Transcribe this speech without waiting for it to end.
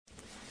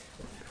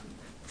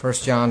1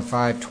 John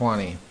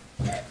 5:20.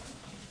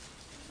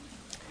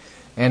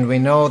 And we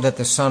know that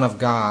the Son of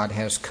God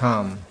has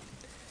come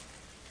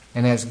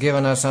and has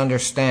given us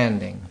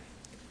understanding,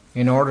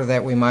 in order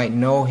that we might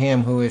know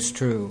him who is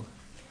true.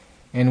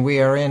 And we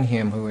are in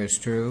him who is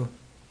true,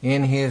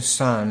 in his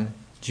Son,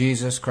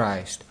 Jesus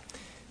Christ.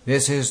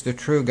 This is the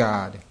true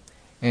God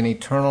and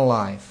eternal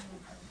life.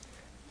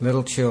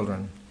 Little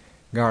children,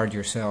 guard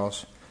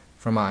yourselves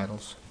from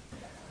idols.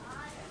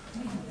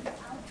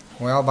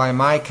 Well, by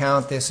my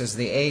count, this is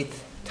the 8th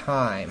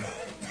time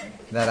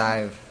that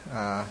I've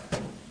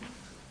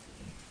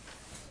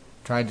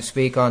tried to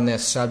speak on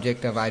this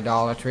subject of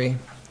idolatry.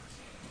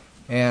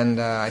 And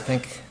I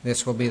think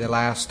this will be the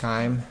last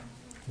time,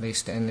 at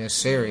least in this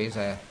series.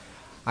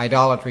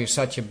 Idolatry is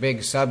such a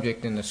big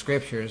subject in the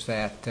Scriptures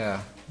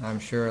that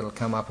I'm sure it'll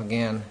come up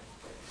again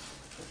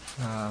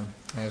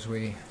as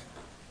we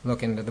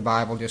look into the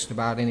Bible. Just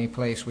about any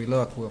place we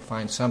look, we'll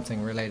find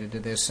something related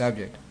to this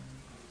subject.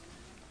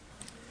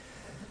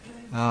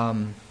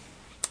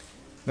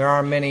 There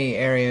are many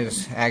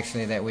areas,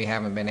 actually, that we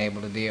haven't been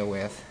able to deal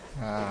with.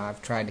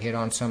 I've tried to hit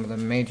on some of the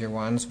major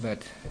ones,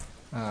 but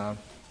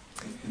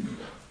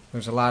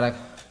there's a lot of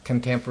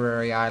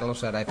contemporary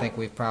idols that I think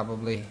we've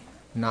probably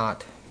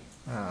not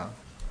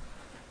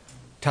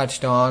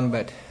touched on,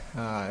 but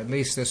at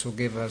least this will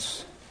give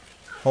us,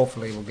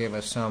 hopefully will give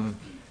us some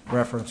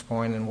reference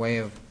point and way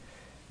of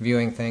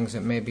viewing things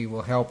that maybe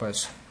will help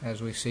us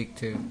as we seek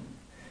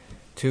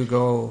to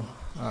go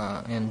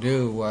and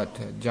do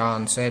what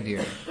John said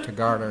here, to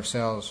guard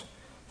ourselves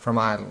from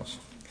idols.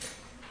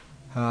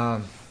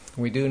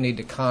 We do need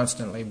to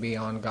constantly be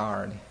on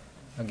guard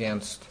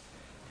against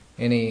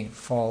any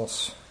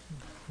false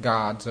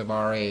gods of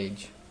our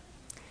age.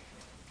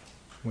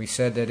 We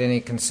said that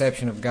any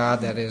conception of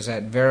God that is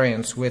at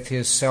variance with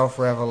his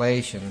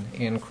self-revelation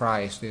in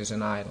Christ is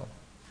an idol.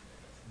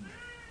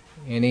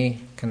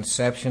 Any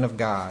conception of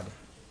God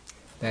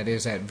that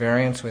is at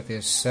variance with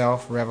his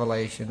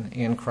self-revelation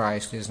in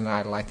Christ is an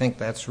idol. I think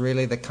that's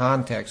really the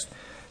context.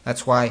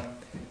 That's why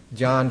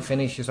John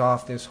finishes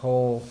off this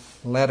whole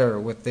letter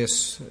with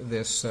this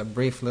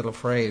brief little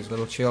phrase,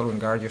 "Little children,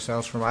 guard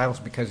yourselves from idols,"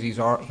 because he's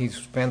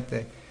spent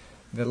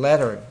the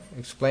letter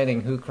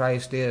explaining who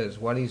Christ is,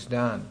 what he's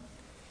done.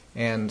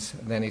 And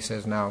then he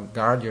says, now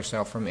guard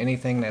yourself from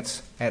anything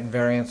that's at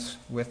variance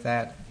with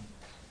that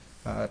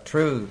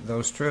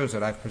those truths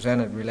that I've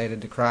presented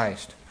related to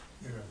Christ.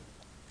 Yeah.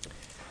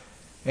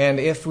 And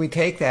if we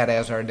take that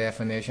as our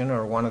definition,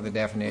 or one of the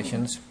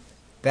definitions,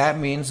 that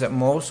means that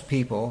most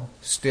people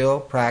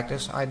still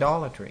practice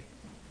idolatry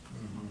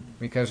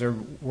because they're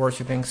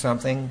worshiping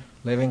something,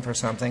 living for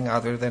something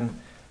other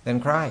than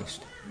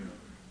Christ.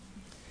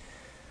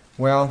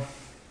 Well,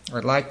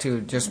 I'd like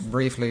to just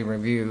briefly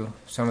review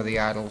some of the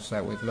idols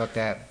that we've looked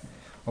at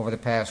over the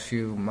past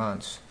few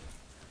months.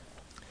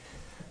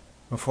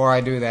 Before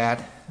I do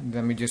that,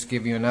 let me just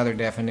give you another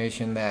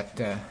definition that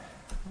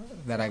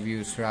I've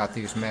used throughout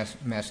these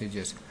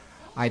messages.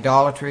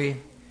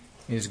 Idolatry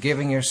is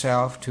giving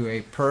yourself to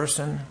a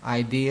person,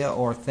 idea,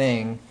 or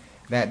thing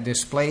that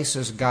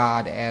displaces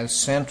God as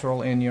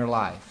central in your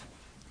life.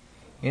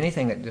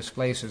 Anything that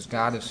displaces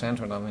God as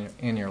central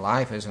in your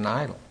life is an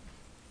idol.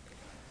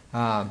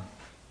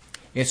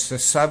 It's the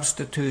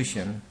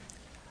substitution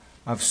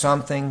of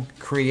something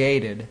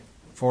created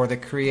for the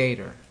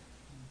Creator.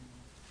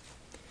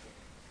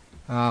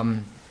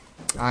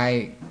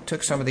 I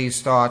took some of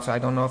these thoughts. I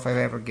don't know if I've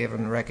ever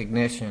given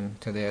recognition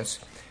to this,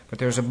 but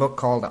there's a book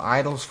called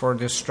Idols for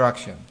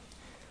Destruction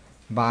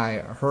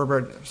by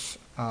Herbert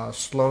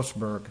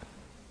Schlossberg.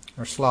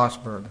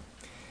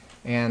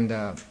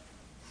 And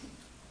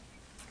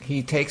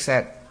he takes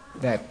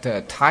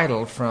that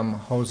title from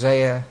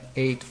Hosea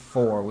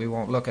 8:4. We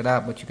won't look it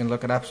up, but you can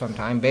look it up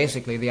sometime.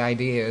 Basically, the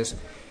idea is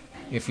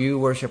if you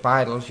worship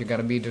idols, you're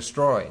going to be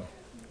destroyed.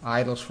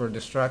 Idols for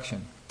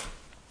destruction.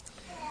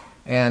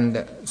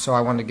 And so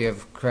I want to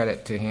give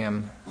credit to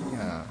him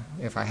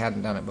if I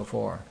hadn't done it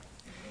before.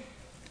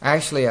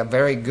 Actually, a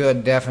very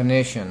good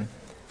definition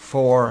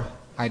for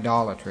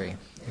idolatry,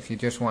 if you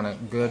just want a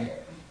good,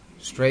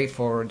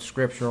 straightforward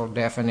scriptural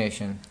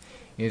definition,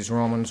 is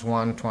Romans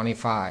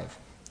 1:25.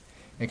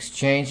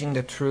 Exchanging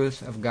the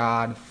truth of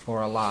God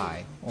for a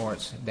lie, or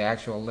it's the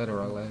actual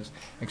literal is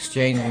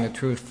exchanging the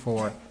truth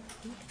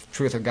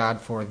of God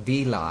for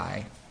the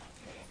lie,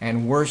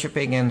 and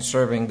worshiping and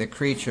serving the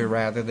creature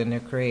rather than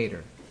the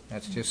Creator.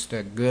 That's just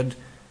a good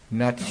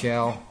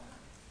nutshell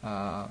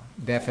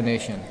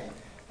definition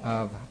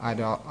of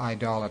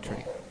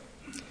idolatry.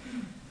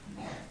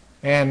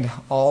 And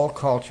all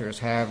cultures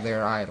have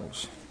their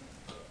idols.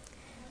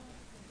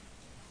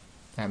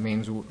 That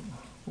means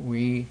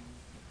we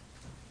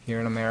here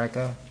in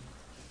America,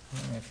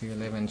 if you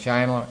live in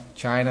China,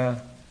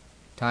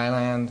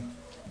 Thailand,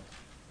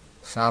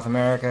 South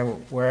America,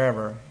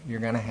 wherever, you're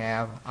going to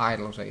have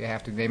idols that you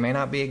have to. They may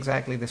not be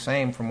exactly the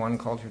same from one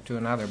culture to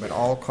another, but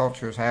all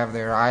cultures have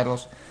their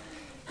idols.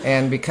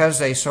 And because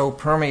they so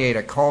permeate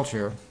a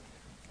culture,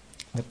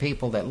 the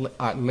people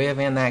that live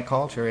in that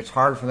culture, it's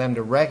hard for them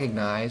to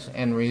recognize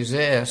and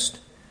resist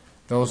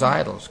those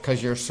idols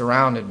because you're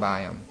surrounded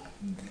by them.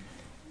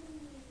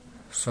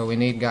 So we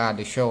need God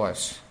to show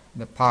us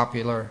the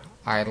popular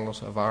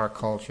idols of our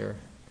culture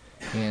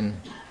in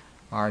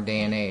our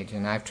day and age.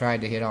 And I've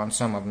tried to hit on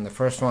some of them. The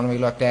first one we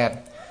looked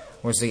at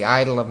was the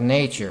idol of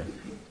nature.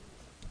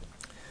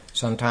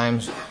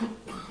 Sometimes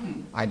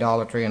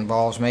idolatry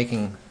involves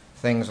making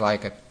things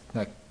like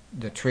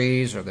the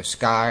trees or the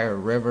sky or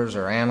rivers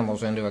or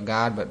animals into a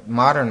god, but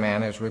modern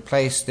man has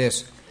replaced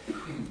this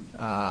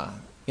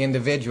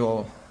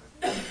individual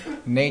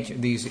nature,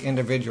 these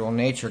individual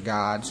nature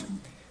gods,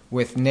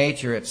 with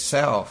nature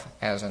itself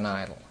as an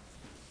idol.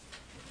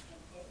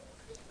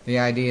 The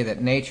idea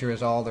that nature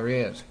is all there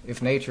is.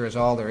 If nature is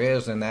all there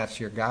is, then that's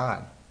your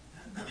God.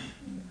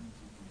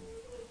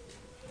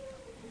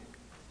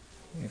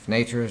 If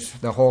nature is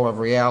the whole of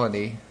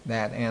reality,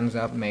 that ends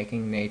up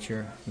making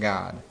nature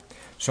God.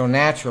 So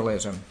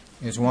naturalism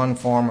is one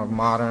form of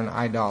modern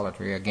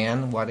idolatry.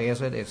 Again, what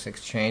is it? It's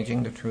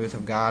exchanging the truth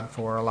of God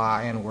for a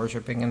lie and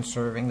worshiping and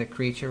serving the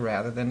creature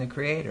rather than the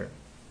Creator.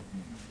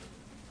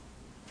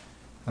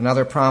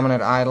 Another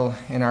prominent idol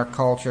in our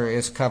culture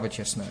is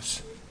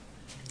covetousness.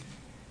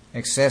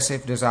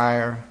 Excessive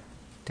desire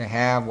to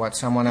have what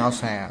someone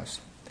else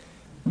has.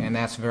 And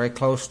that's very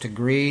close to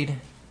greed,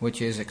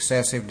 which is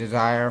excessive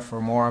desire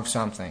for more of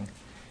something,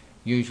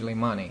 usually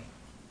money.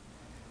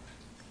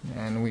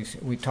 And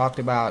we talked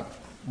about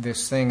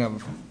this thing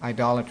of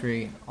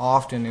idolatry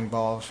often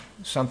involves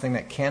something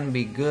that can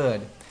be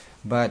good,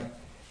 but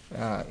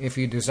if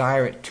you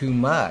desire it too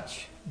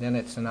much, then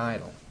it's an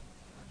idol.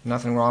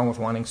 Nothing wrong with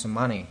wanting some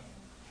money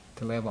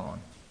to live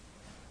on.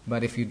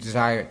 But if you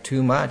desire it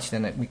too much,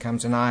 then it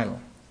becomes an idol.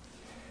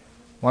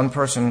 One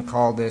person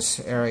called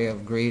this area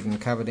of greed and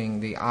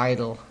coveting the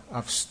idol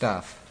of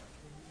stuff.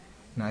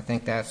 And I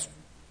think that's,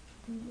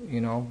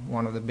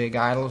 one of the big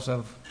idols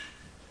of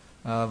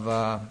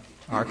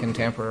our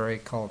contemporary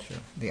culture,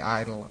 the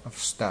idol of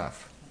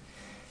stuff.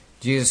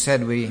 Jesus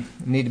said we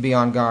need to be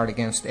on guard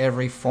against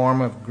every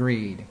form of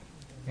greed.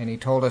 And he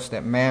told us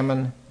that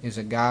mammon is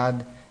a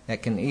god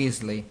that can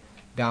easily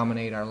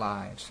dominate our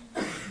lives.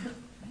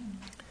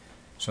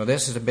 So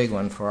this is a big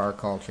one for our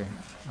culture.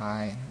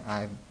 I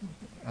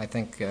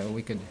think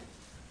we could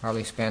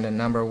probably spend a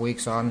number of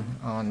weeks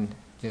on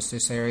just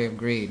this area of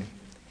greed.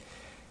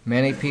 For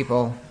many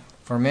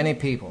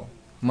people,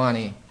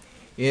 money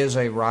is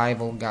a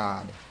rival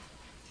god,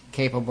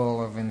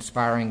 capable of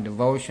inspiring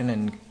devotion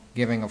and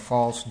giving a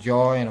false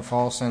joy and a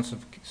false sense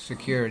of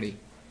security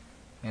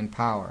and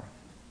power.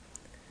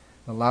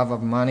 The love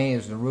of money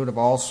is the root of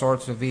all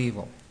sorts of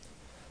evil.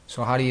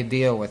 So how do you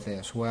deal with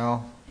this?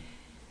 Well,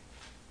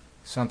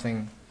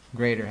 something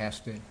greater has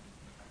to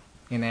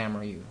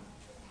enamor you,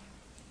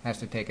 has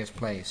to take its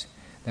place.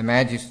 The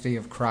majesty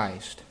of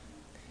Christ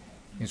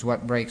is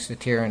what breaks the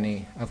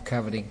tyranny of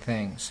coveting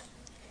things.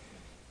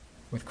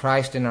 With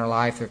Christ in our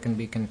life, there can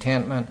be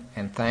contentment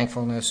and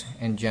thankfulness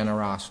and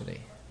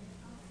generosity.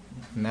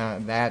 Now,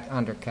 that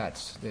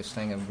undercuts this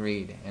thing of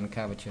greed and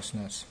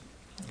covetousness.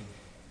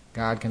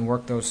 God can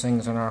work those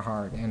things in our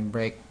heart and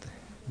break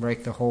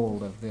the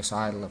hold of this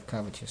idol of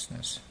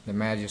covetousness, the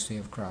majesty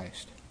of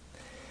Christ.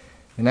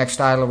 The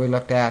next idol we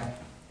looked at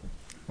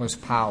was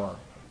power.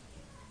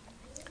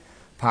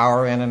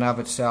 Power in and of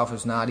itself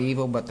is not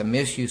evil, but the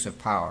misuse of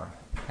power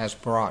has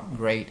brought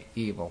great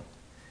evil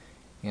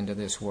into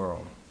this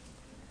world.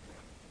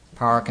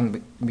 Power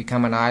can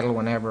become an idol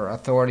whenever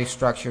authority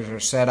structures are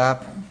set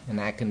up, and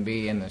that can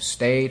be in the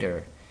state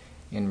or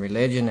in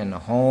religion, in the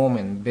home,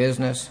 in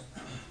business,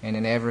 and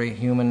in every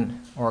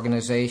human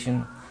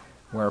organization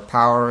where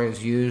power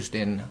is used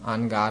in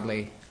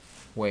ungodly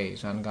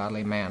ways,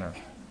 ungodly manner.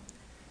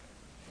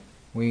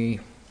 We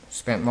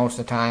spent most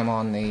of the time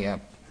on the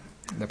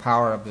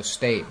power of the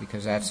state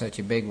because that's such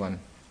a big one.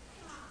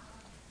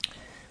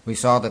 We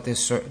saw that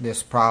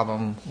this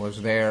problem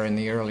was there in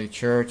the early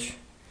church,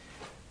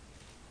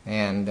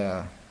 and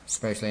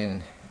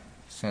especially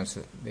since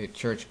the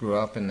church grew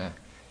up in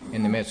the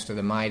midst of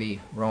the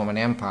mighty Roman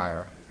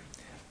Empire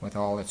with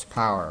all its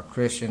power.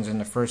 Christians in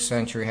the first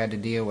century had to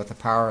deal with the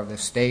power of the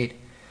state,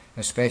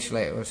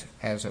 especially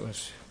as it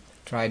was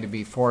tried to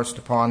be forced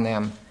upon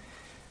them,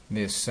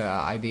 this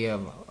idea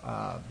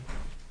of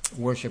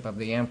worship of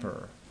the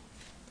emperor.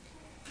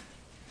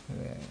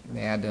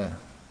 They had to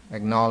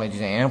acknowledge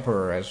the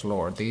emperor as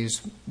Lord.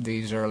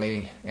 These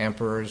early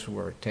emperors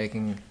were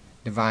taking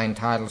divine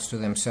titles to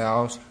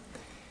themselves,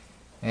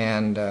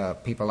 and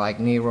people like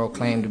Nero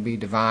claimed to be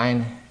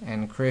divine,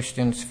 and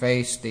Christians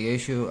faced the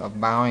issue of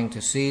bowing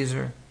to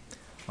Caesar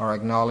or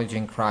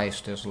acknowledging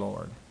Christ as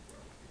Lord.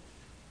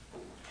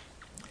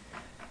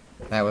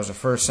 That was a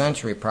first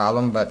century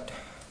problem, but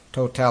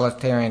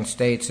totalitarian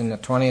states in the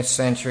 20th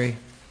century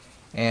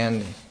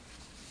and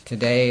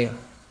today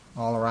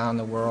all around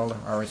the world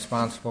are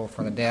responsible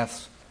for the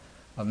deaths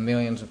of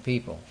millions of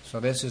people. So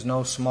this is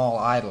no small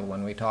idol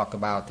when we talk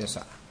about this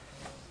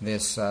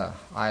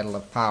idol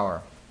of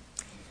power.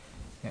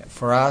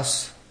 For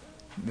us,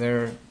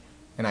 and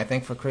I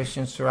think for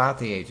Christians throughout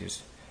the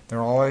ages, there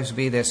will always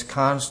be this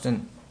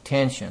constant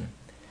tension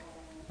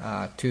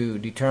to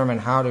determine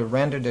how to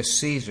render to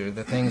Caesar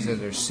the things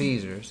that are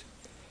Caesar's,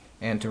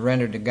 and to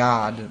render to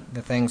God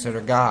the things that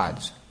are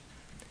God's.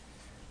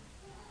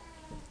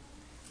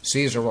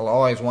 Caesar will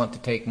always want to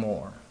take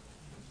more.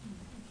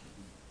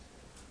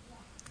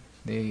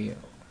 The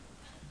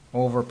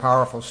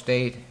overpowerful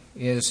state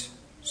is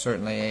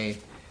certainly a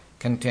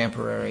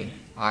contemporary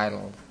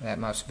idol that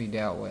must be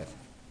dealt with.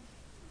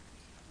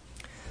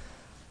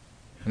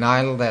 An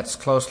idol that's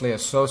closely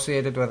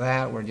associated with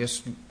that, we're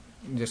just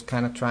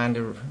kind of trying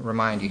to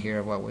remind you here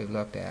of what we've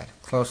looked at.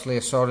 Closely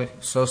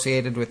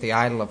associated with the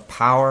idol of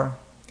power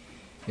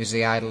is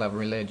the idol of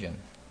religion.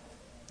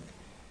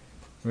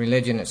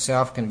 Religion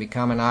itself can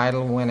become an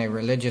idol when a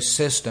religious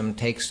system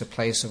takes the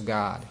place of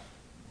God.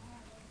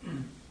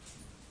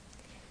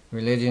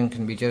 Religion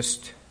can be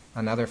just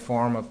another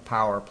form of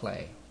power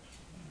play,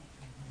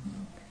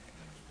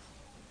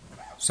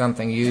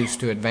 something used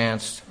to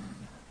advance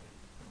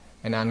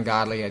an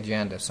ungodly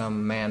agenda,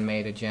 some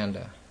man-made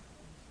agenda.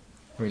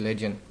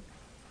 Religion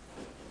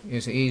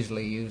is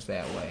easily used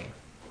that way.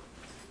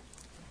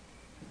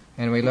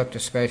 And we looked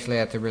especially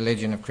at the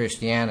religion of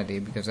Christianity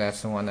because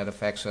that's the one that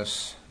affects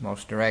us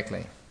most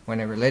directly. When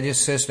a religious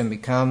system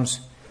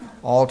becomes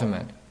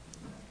ultimate,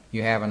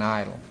 you have an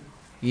idol,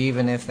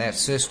 even if that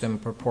system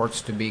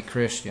purports to be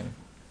Christian.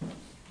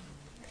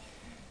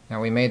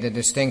 Now, we made the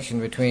distinction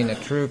between a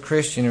true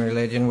Christian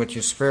religion, which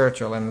is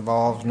spiritual and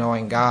involves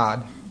knowing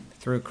God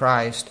through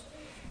Christ,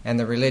 and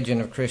the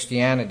religion of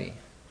Christianity,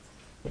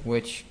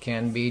 which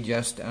can be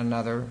just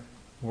another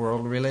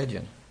world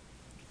religion.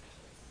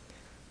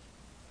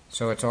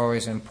 So it's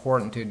always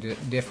important to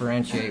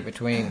differentiate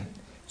between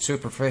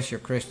superficial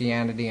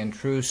Christianity and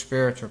true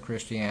spiritual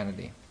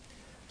Christianity.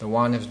 The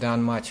one has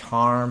done much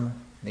harm,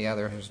 the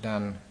other has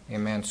done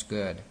immense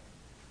good.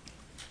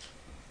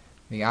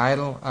 The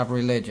idol of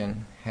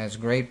religion has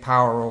great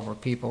power over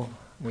people,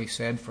 we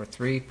said, for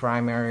three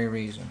primary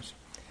reasons.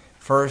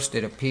 First,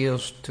 it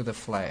appeals to the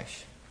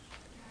flesh.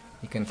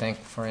 You can think,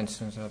 for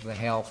instance, of the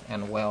health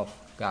and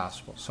wealth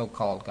gospel,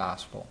 so-called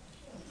gospel.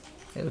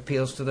 It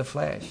appeals to the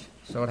flesh,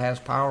 so it has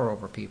power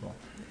over people.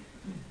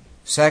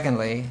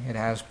 Secondly, it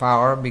has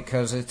power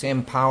because it's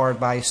empowered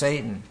by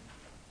Satan.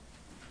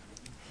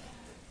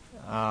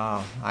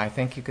 I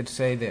think you could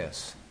say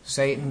this: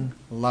 Satan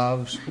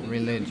loves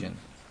religion.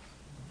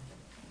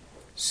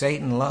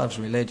 Satan loves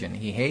religion.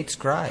 He hates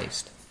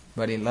Christ,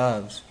 but he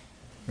loves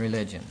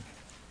religion.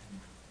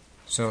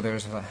 So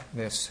there's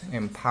this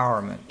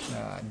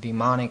empowerment,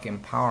 demonic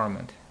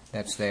empowerment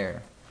that's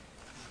there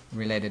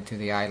related to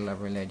the idol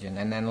of religion.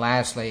 And then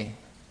lastly,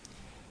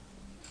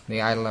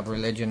 the idol of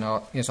religion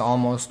is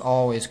almost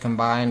always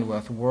combined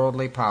with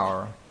worldly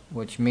power,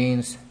 which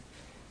means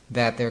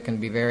that there can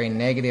be very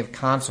negative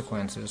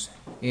consequences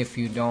if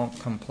you don't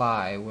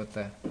comply with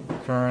the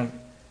current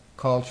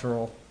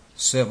cultural,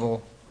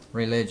 civil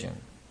religion.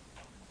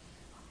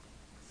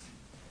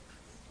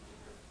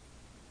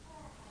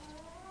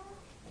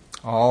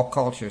 All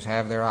cultures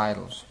have their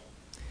idols,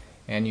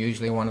 and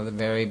usually one of the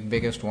very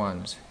biggest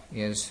ones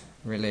is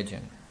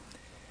religion.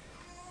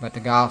 But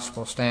the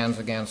gospel stands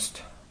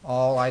against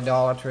all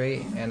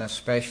idolatry, and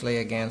especially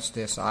against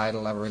this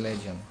idol of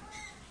religion.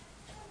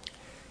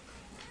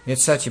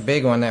 It's such a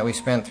big one that we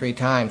spent 3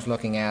 times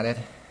looking at it,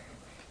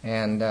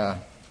 and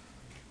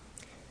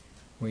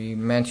we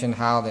mentioned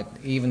how that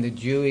even the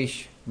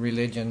Jewish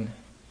religion,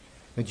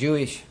 the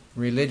Jewish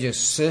religious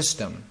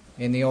system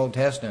in the Old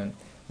Testament,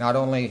 not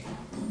only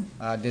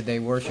did they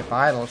worship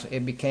idols,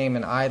 it became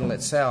an idol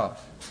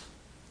itself.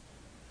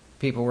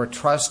 People were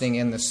trusting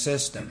in the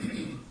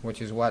system,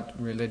 which is what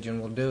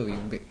religion will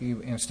do.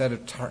 You instead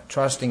of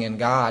trusting in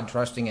God,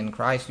 trusting in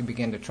Christ, you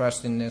begin to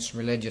trust in this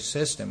religious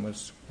system, which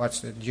is what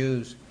the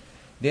Jews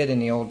did in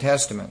the Old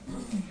Testament.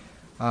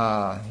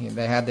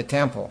 They had the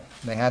temple,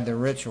 they had the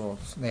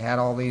rituals, they had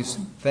all these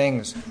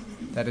things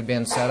that had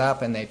been set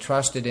up, and they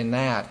trusted in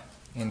that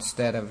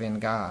instead of in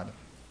God,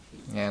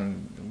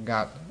 and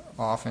got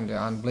off into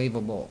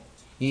unbelievable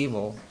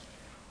evil,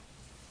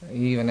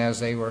 even as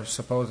they were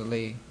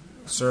supposedly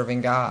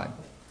serving God.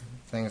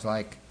 Things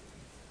like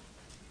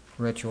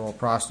ritual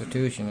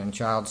prostitution and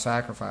child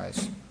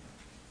sacrifice.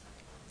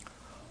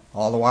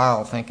 All the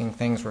while thinking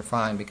things were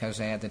fine because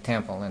they had the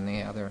temple and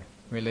the other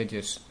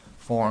religious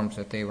forms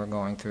that they were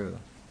going through.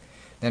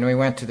 Then we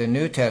went to the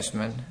New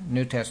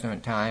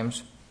Testament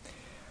times,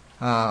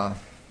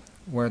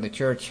 where the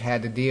church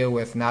had to deal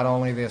with not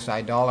only this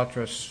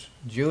idolatrous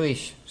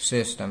Jewish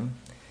system,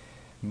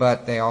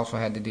 but they also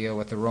had to deal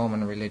with the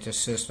Roman religious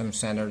system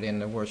centered in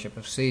the worship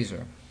of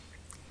Caesar.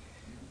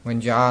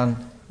 When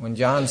John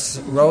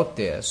wrote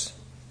this,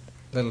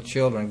 "Little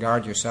children,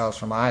 guard yourselves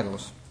from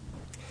idols,"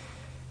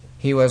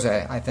 he was,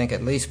 I think,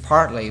 at least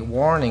partly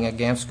warning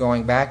against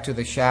going back to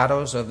the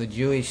shadows of the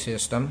Jewish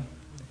system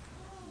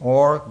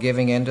or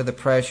giving in to the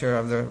pressure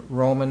of the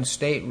Roman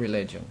state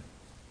religion.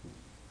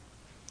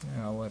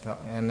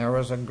 And there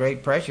was a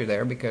great pressure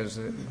there because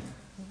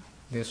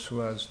this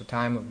was a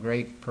time of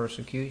great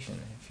persecution.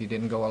 If you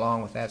didn't go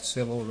along with that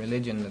civil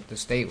religion that the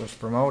state was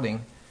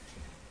promoting,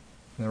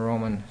 the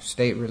Roman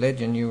state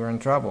religion, you were in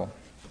trouble.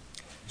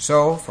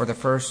 So, for the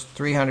first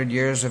 300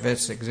 years of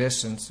its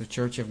existence, the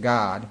Church of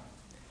God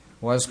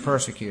was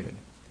persecuted,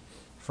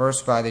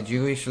 first by the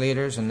Jewish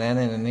leaders and then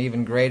in an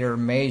even greater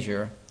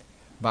measure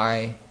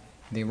by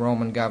the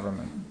Roman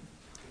government.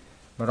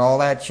 But all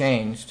that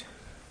changed,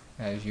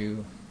 as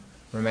you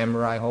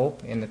remember, I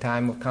hope, in the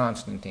time of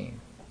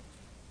Constantine.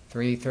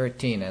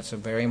 313, that's a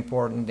very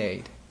important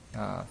date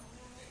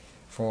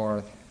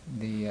for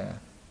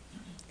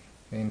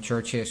in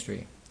church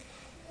history.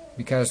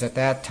 Because at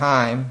that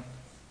time,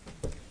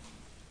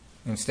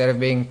 instead of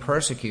being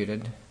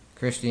persecuted,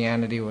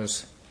 Christianity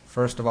was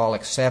first of all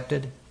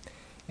accepted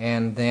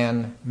and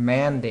then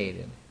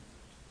mandated,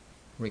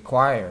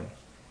 required,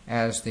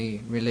 as the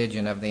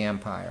religion of the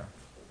empire.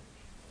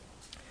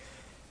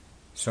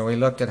 So we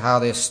looked at how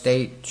this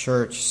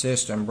state-church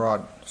system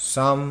brought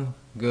some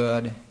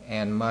good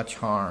and much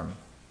harm.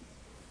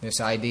 This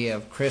idea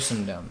of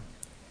Christendom,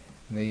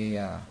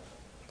 the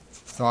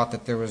thought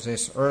that there was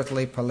this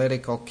earthly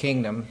political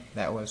kingdom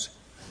that was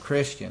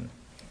Christendom.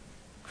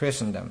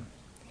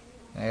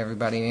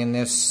 Everybody in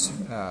this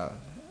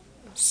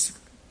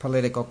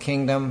political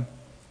kingdom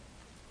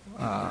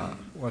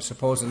was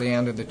supposedly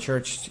under the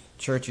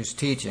church's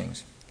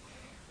teachings.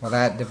 Well,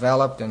 that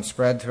developed and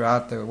spread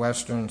throughout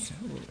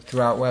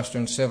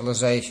Western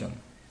civilization.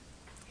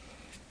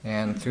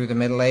 And through the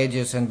Middle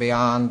Ages and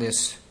beyond,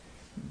 this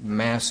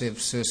massive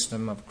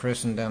system of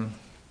Christendom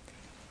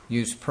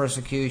used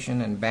persecution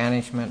and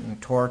banishment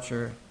and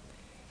torture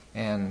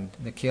and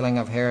the killing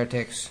of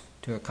heretics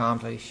to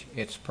accomplish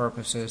its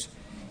purposes,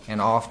 and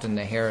often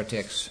the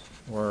heretics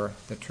were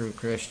the true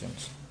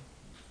Christians.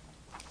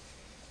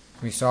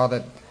 We saw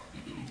that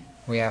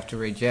we have to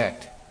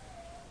reject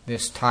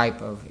this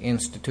type of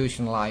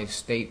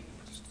institutionalized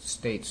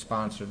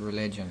state-sponsored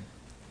religion.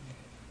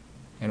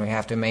 And we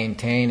have to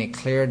maintain a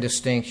clear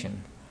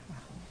distinction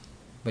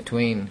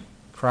between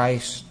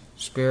Christ's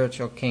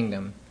spiritual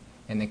kingdom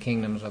and the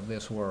kingdoms of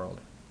this world.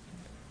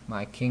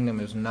 My kingdom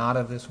is not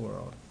of this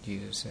world,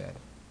 Jesus said.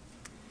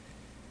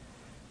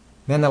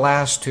 Then the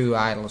last two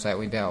idols that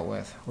we dealt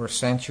with were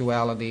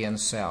sensuality and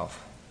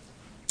self,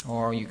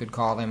 or you could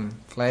call them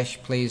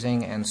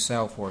flesh-pleasing and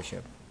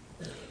self-worship,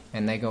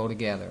 and they go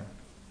together.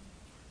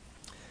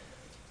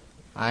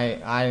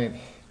 I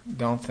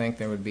don't think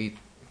there would be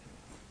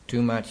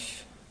too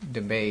much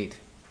debate,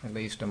 at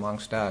least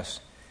amongst us,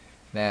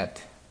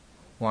 that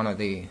one of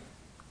the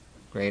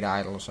great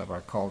idols of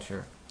our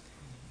culture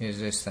is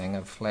this thing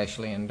of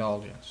fleshly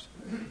indulgence.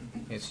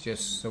 It's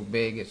just so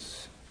big,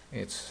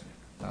 it's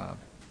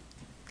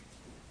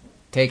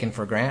taken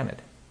for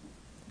granted.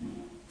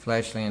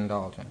 Fleshly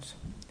indulgence.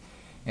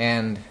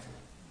 And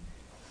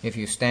if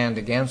you stand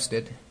against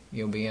it,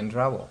 you'll be in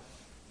trouble.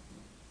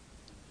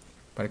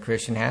 But a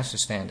Christian has to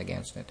stand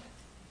against it.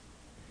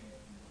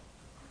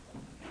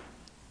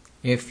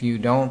 If you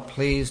don't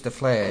please the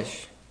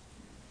flesh,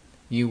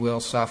 you will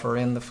suffer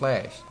in the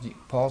flesh.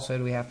 Paul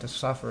said we have to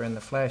suffer in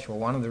the flesh. Well,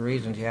 one of the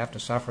reasons you have to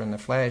suffer in the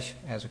flesh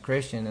as a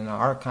Christian in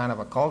our kind of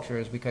a culture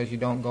is because you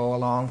don't go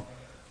along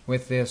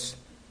with this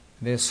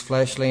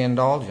fleshly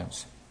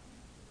indulgence.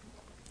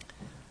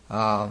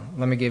 Let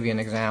me give you an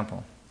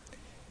example.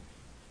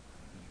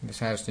 This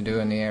has to do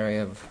in the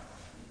area of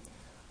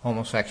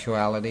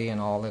homosexuality and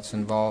all that's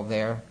involved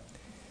there.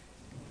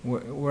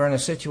 We're in a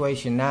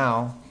situation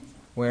now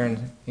where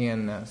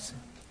in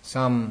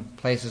some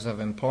places of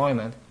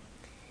employment,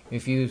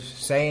 if you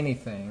say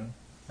anything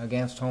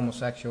against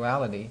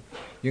homosexuality,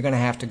 you're going to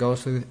have to go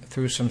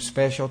through some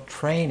special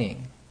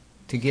training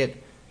to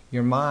get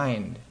your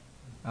mind,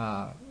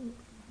 what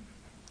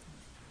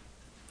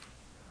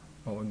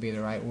would be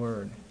the right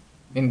word?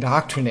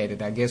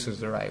 Indoctrinated, I guess is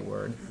the right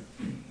word,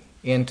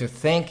 into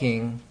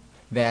thinking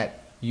that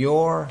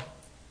your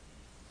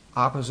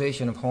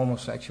opposition of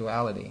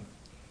homosexuality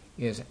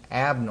is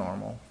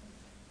abnormal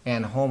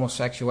and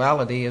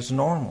homosexuality is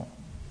normal.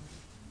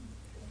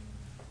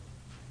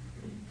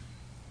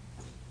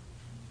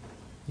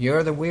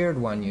 You're the weird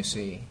one, you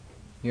see.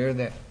 You're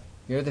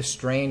the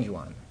strange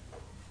one.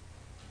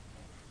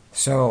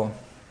 So,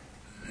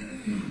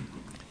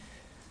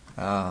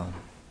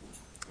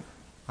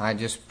 I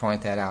just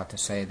point that out to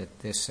say that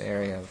this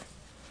area of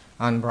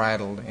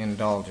unbridled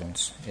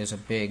indulgence is a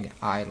big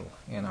idol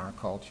in our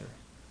culture.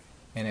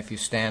 And if you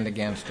stand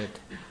against it,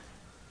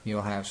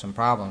 you'll have some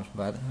problems.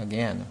 But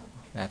again,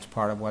 that's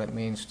part of what it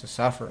means to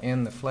suffer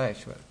in the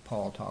flesh, what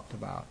Paul talked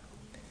about.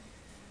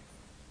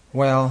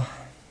 Well,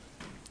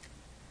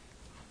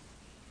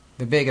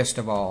 the biggest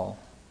of all,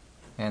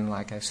 and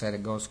like I said,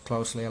 it goes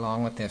closely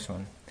along with this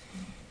one,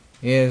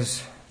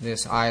 is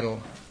this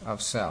idol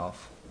of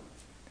self.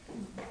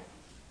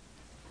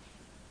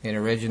 It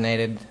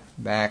originated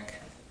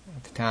back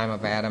at the time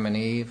of Adam and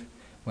Eve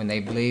when they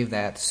believed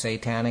that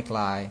satanic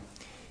lie,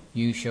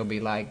 you shall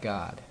be like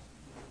God.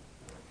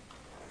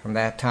 From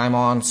that time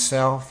on,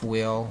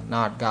 self-will,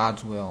 not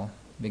God's will,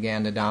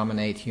 began to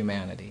dominate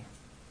humanity.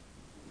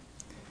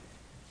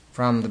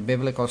 From the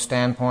biblical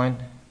standpoint,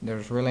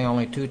 there's really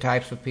only two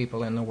types of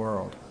people in the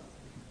world.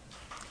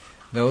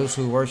 Those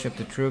who worship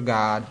the true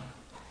God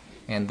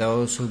and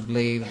those who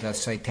believe the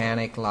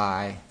satanic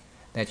lie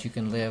that you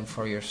can live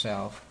for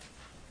yourself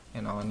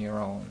and on your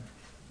own.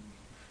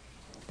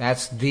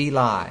 That's the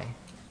lie.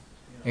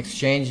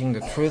 Exchanging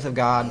the truth of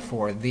God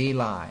for the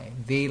lie,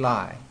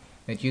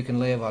 that you can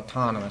live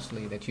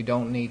autonomously, that you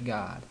don't need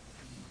God,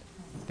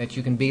 that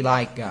you can be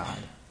like God.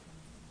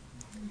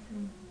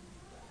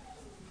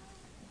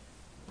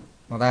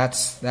 Well,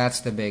 that's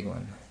the big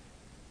one.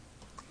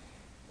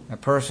 A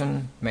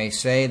person may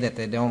say that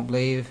they don't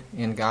believe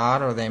in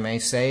God, or they may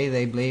say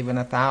they believe in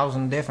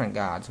 1,000 different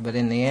gods, but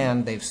in the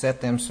end, they've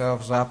set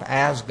themselves up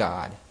as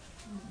God.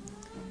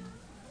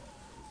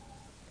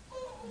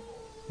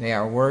 They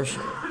are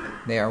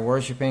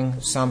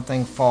worshiping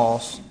something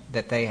false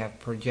that they have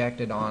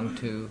projected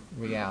onto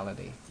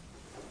reality.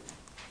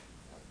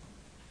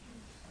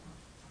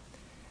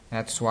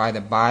 That's why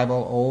the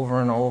Bible over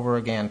and over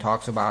again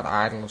talks about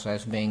idols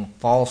as being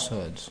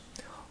falsehoods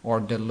or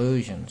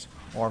delusions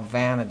or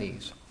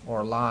vanities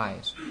or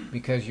lies,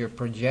 because you're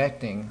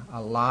projecting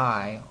a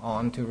lie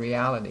onto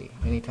reality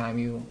anytime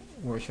you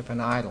worship an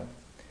idol.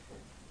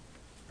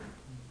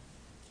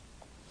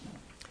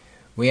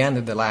 We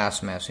ended the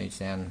last message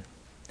then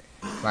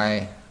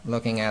by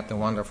looking at the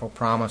wonderful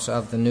promise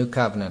of the new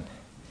covenant.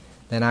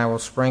 Then I will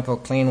sprinkle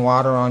clean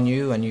water on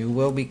you, and you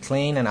will be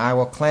clean, and I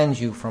will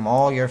cleanse you from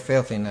all your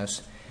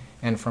filthiness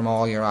and from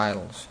all your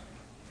idols.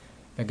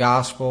 The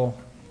gospel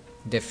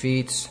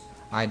defeats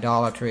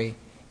idolatry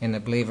in the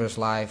believer's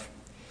life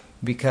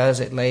because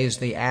it lays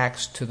the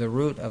axe to the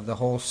root of the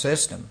whole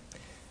system,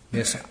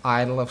 this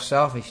idol of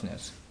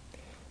selfishness.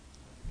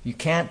 You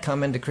can't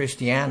come into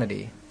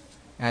Christianity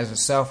as a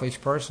selfish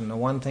person. The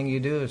one thing you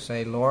do is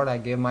say, Lord, I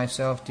give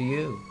myself to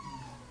you.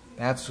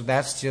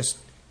 That's just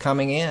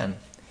coming in.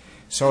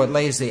 So it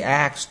lays the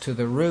axe to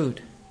the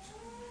root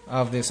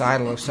of this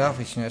idol of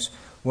selfishness,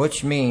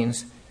 which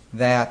means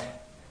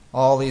that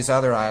all these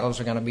other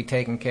idols are going to be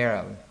taken care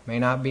of. May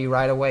not be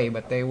right away,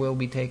 but they will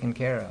be taken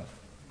care of.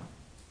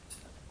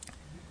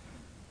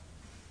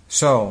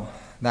 So,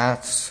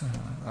 that's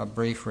a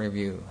brief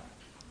review.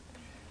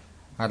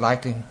 I'd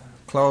like to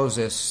close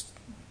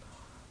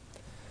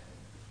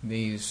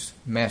these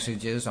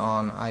messages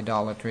on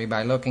idolatry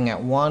by looking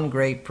at one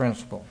great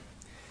principle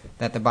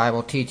that the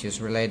Bible teaches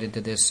related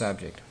to this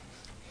subject.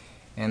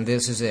 And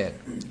this is it.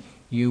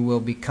 You will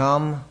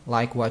become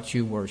like what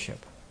you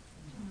worship.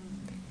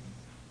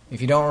 If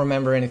you don't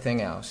remember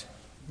anything else,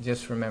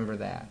 just remember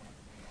that.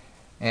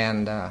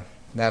 And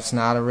that's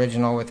not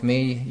original with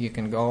me. You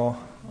can go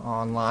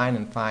online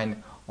and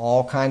find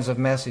all kinds of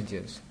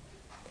messages,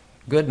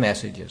 good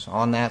messages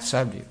on that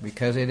subject,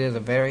 because it is a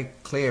very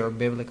clear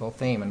biblical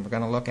theme, and we're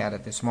going to look at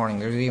it this morning.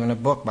 There's even a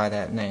book by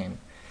that name,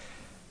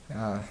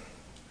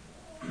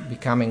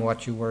 Becoming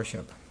What You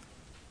Worship.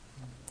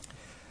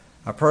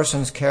 A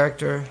person's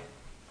character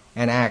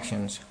and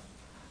actions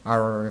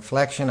are a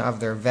reflection of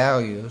their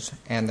values,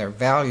 and their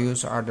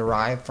values are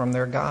derived from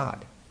their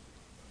God.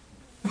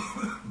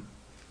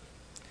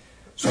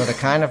 So the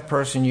kind of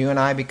person you and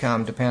I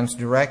become depends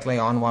directly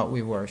on what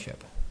we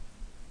worship.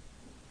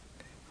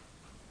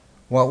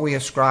 What we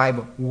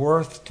ascribe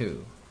worth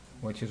to,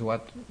 which is where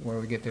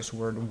we get this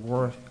word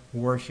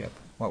worship.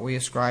 What we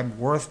ascribe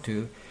worth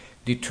to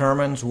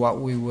determines what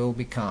we will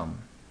become.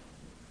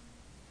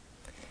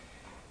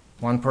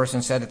 One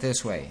person said it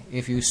this way: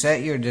 if you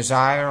set your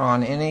desire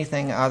on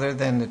anything other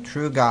than the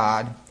true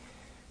God,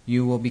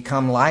 you will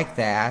become like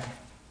that,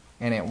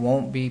 and it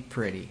won't be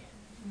pretty.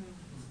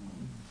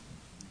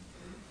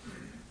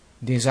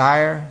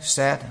 Desire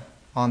set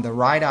on the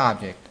right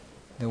object,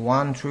 the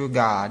one true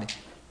God,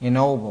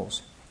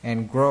 ennobles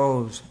and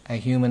grows a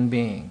human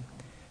being.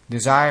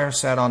 Desire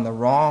set on the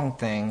wrong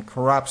thing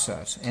corrupts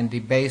us and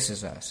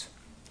debases us.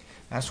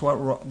 That's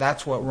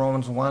what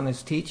Romans 1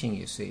 is teaching,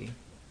 you see.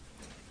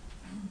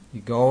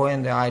 You go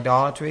into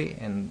idolatry,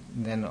 and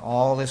then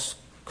all this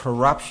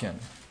corruption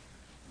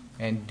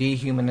and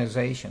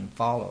dehumanization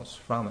follows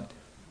from it.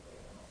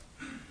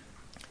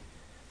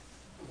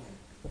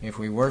 If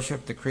we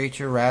worship the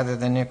creature rather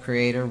than the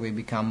Creator, we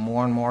become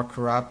more and more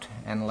corrupt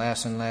and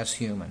less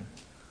human.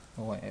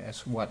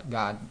 That's what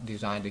God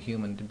designed a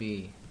human to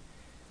be.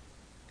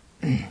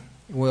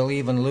 We'll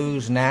even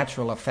lose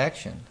natural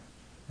affection.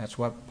 That's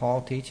what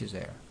Paul teaches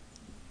there.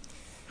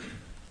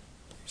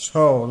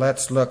 So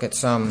let's look at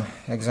some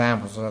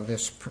examples of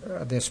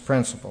this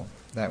principle,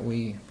 that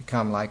we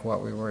become like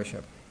what we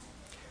worship.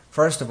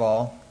 First of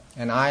all,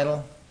 an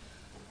idol.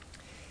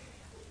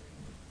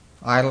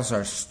 Idols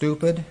are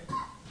stupid,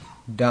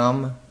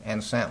 dumb,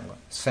 and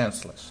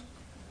senseless.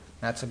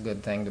 That's a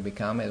good thing to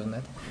become, isn't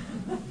it?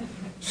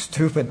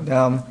 Stupid,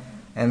 dumb,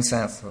 and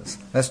senseless.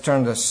 Let's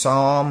turn to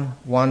Psalm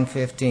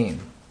 115.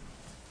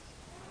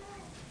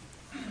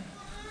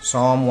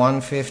 Psalm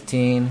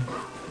 115.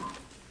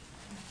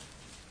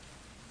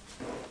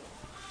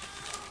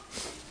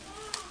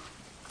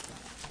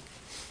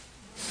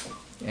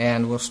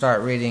 And we'll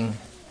start reading.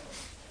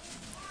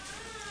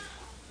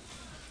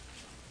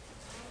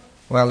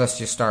 Well, let's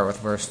just start with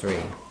verse 3.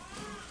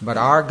 But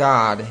our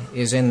God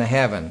is in the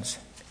heavens.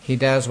 He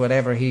does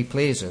whatever He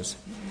pleases.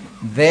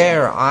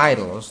 Their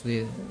idols,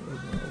 the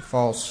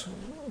false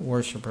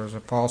worshippers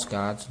of false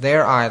gods,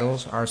 their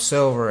idols are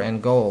silver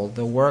and gold,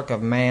 the work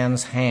of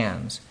man's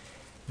hands.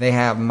 They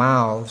have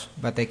mouths,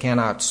 but they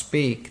cannot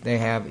speak. They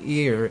have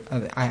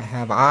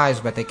eyes,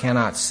 but they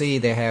cannot see.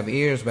 They have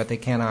ears, but they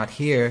cannot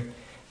hear.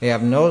 They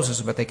have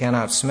noses, but they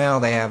cannot smell.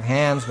 They have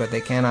hands, but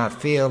they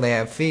cannot feel. They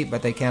have feet,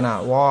 but they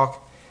cannot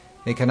walk.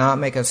 They cannot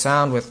make a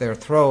sound with their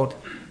throat.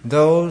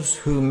 Those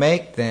who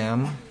make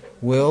them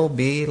will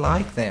be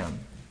like them.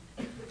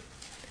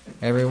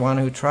 Everyone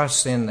who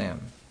trusts in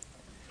them.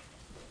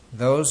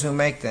 Those who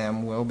make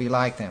them will be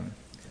like them.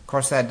 Of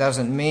course, that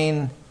doesn't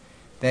mean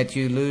that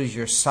you lose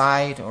your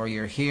sight or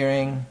your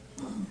hearing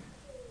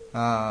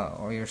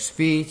or your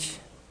speech,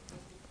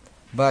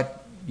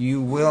 but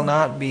you will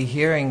not be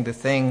hearing the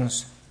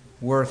things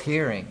worth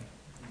hearing,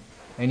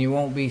 and you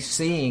won't be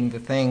seeing the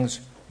things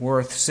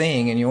worth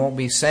seeing, and you won't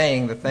be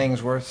saying the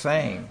things worth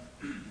saying.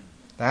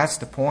 That's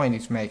the point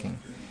he's making.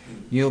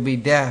 You'll be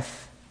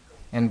deaf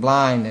and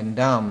blind and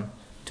dumb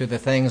to the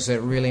things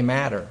that really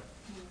matter.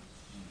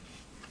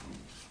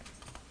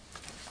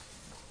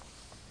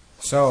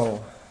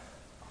 So,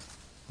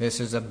 this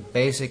is a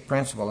basic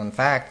principle. In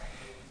fact,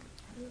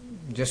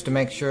 just to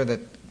make sure that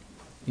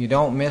you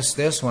don't miss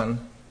this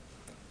one,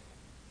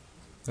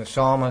 the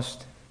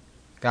psalmist,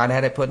 God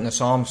had it put in the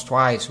Psalms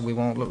twice. We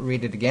won't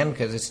read it again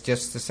because it's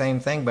just the same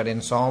thing. But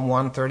in Psalm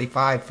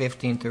 135,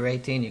 15 through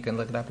 18, you can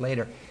look it up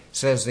later, it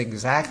says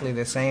exactly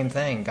the same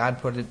thing. God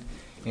put it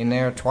in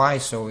there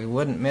twice so we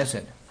wouldn't miss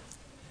it.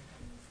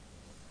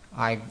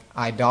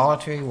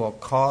 Idolatry will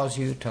cause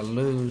you to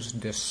lose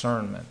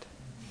discernment.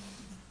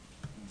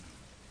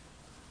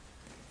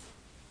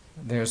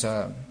 There's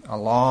a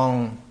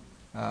long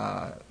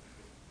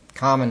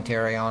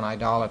commentary on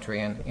idolatry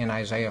in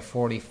Isaiah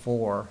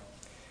 44,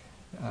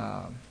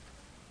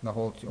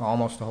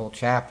 almost the whole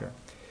chapter.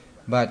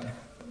 But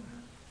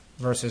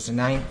verses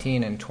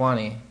 19 and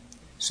 20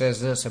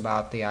 says this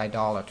about the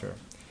idolater. It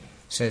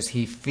says,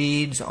 he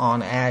feeds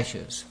on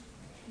ashes.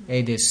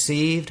 A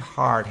deceived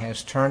heart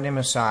has turned him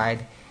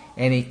aside,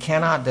 and he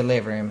cannot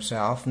deliver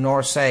himself,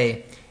 nor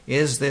say,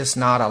 is this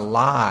not a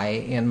lie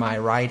in my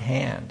right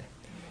hand?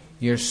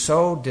 You're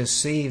so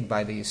deceived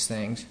by these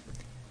things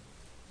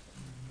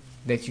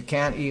that you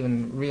can't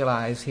even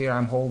realize, here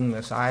I'm holding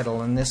this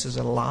idol and this is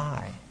a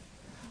lie.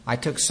 I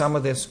took some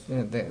of this,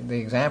 the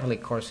example,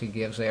 of course, he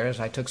gives there is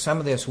I took some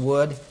of this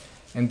wood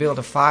and built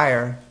a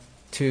fire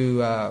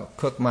to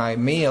cook my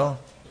meal.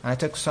 And I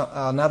took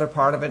another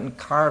part of it and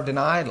carved an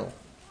idol.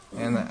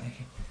 And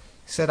he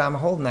said, I'm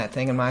holding that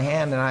thing in my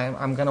hand and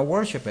I'm going to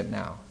worship it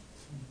now.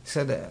 He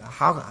said,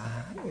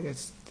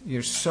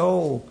 you're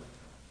so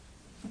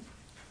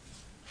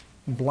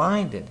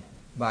blinded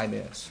by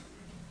this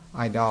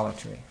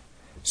idolatry.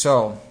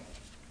 So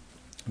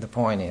the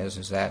point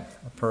is that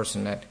a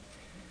person that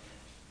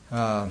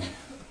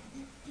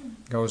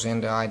goes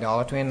into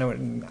idolatry,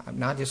 and I'm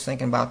not just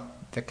thinking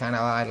about the kind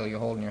of idol you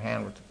hold in your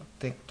hand,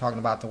 we're talking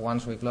about the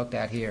ones we've looked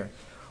at here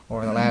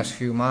over the last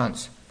few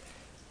months,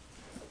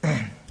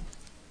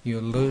 you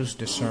lose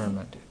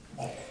discernment.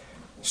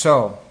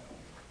 So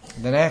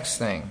the next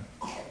thing,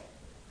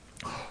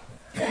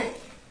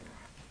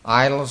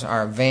 idols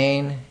are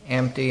vain,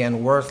 empty,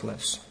 and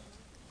worthless.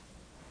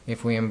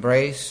 If we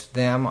embrace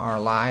them, our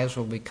lives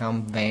will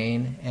become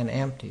vain and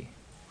empty.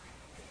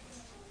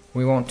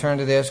 We won't turn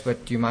to this,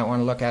 but you might want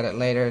to look at it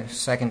later,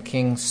 2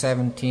 Kings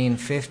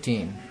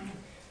 17:15.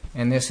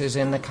 And this is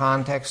in the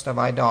context of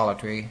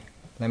idolatry.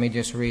 Let me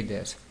just read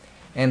this.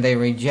 And they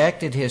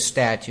rejected his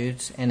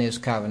statutes and his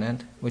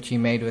covenant, which he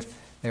made with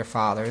their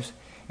fathers,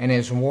 and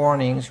his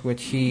warnings with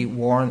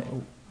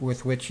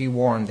which he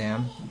warned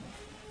them.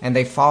 And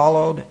they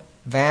followed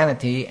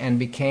vanity and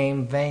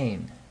became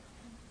vain,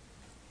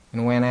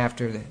 and went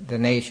after the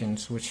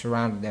nations which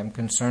surrounded them,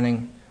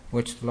 concerning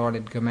which the Lord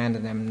had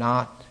commanded them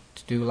not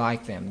to do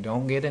like them.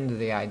 Don't get into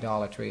the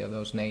idolatry of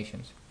those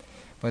nations.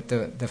 But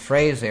the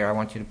phrase there I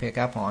want you to pick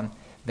up on,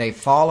 they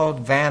followed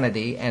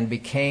vanity and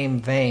became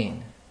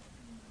vain.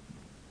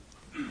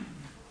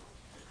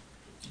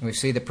 We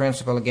see the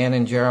principle again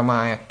in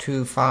Jeremiah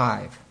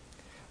 2:5.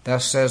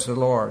 Thus says the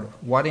Lord,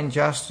 what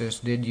injustice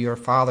did your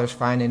fathers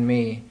find in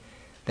me,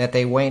 that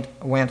they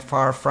went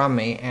far from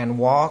me and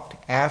walked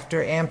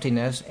after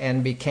emptiness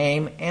and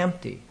became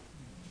empty?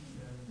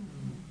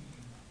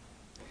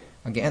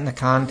 Again, the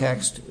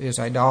context is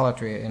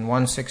idolatry. In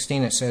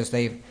 1:16 it says,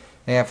 they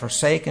have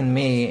forsaken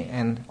me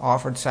and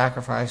offered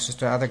sacrifices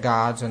to other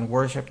gods and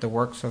worshipped the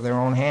works of their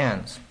own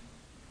hands.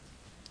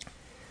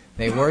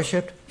 They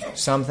worshipped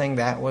something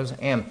that was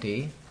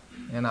empty,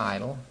 an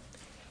idol,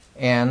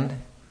 and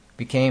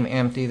became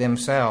empty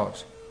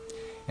themselves.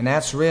 And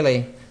that's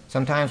really,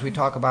 sometimes we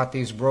talk about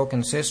these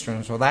broken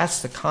cisterns. Well,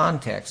 that's the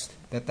context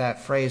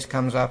that phrase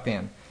comes up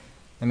in.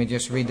 Let me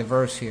just read the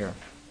verse here.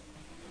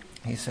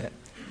 He said,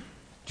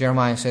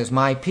 Jeremiah says,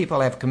 my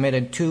people have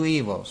committed two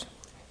evils.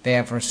 They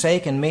have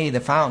forsaken me, the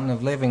fountain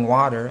of living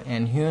water,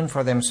 and hewn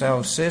for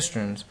themselves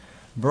cisterns,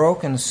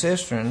 broken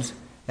cisterns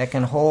that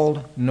can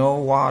hold no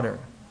water.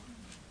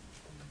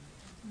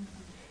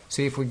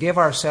 See, if we give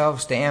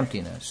ourselves to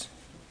emptiness,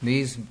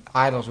 these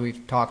idols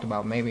we've talked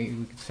about, maybe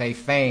we could say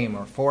fame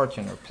or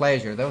fortune or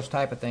pleasure, those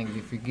type of things.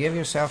 If you give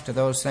yourself to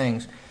those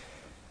things,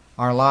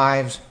 our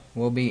lives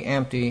will be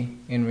empty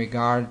in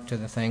regard to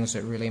the things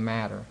that really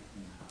matter.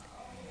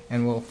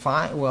 And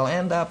we'll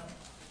end up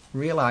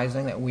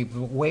realizing that we've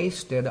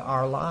wasted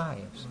our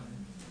lives.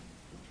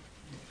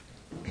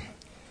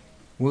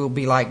 We'll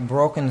be like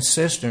broken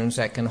cisterns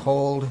that can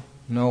hold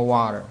no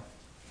water.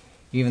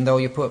 Even though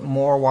you put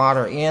more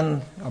water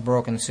in a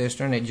broken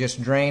cistern, it just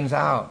drains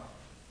out.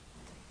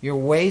 You're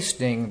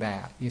wasting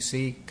that, you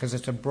see, because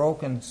it's a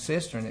broken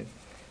cistern.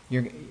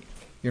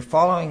 You're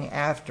following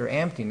after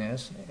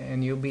emptiness,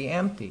 and you'll be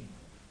empty.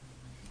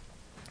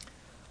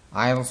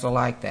 Idols are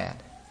like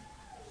that.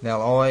 They'll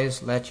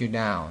always let you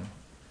down.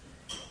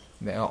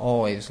 They'll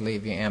always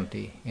leave you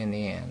empty in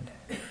the end.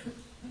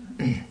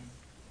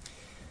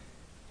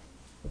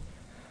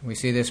 We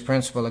see this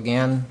principle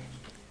again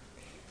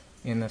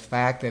in the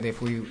fact that if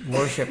we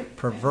worship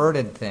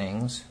perverted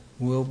things,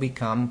 we'll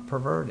become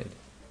perverted.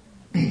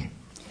 You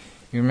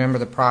remember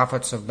the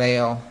prophets of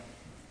Baal?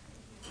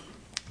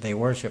 They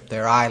worshiped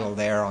their idol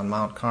there on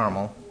Mount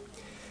Carmel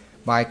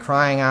by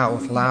crying out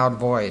with loud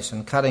voice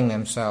and cutting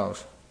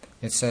themselves,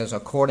 it says,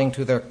 according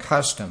to their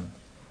custom,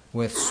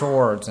 with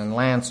swords and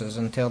lances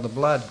until the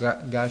blood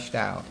gushed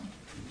out.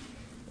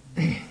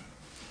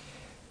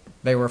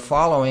 They were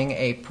following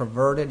a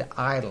perverted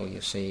idol,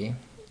 you see.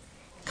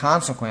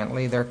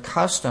 Consequently, their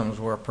customs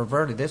were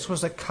perverted. This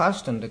was a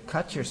custom to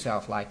cut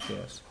yourself like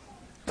this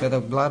till the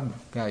blood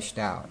gushed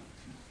out.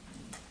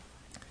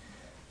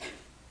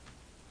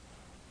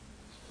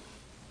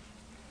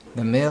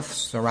 The myths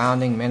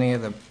surrounding many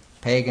of the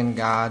pagan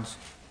gods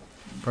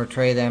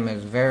portray them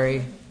as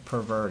very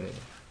perverted.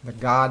 The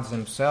gods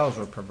themselves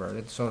were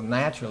perverted, so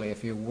naturally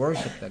if you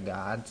worship the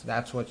gods,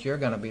 that's what you're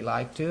going to be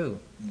like too,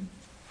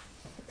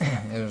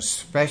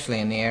 especially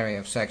in the area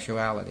of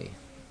sexuality.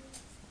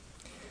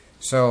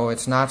 So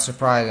it's not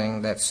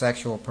surprising that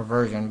sexual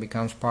perversion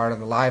becomes part of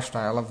the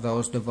lifestyle of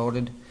those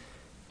devoted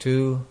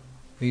to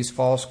these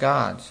false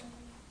gods.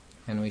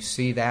 And we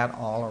see that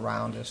all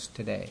around us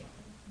today.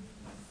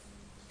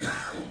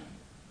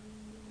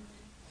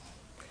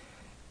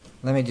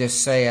 Let me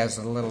just say as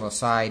a little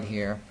aside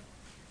here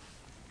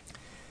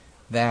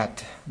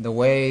that the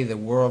way the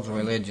world's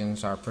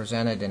religions are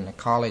presented in the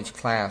college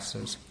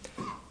classes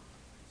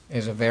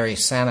is a very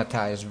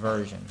sanitized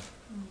version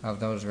of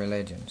those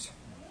religions.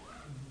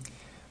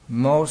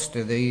 Most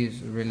of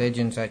these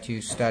religions that you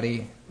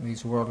study,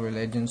 these world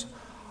religions,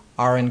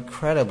 are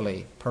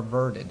incredibly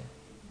perverted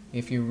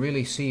if you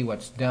really see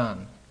what's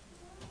done.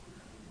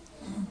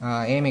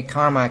 Amy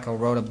Carmichael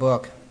wrote a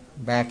book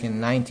back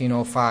in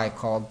 1905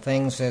 called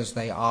Things as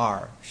They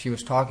Are. She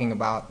was talking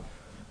about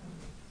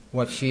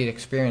what she had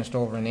experienced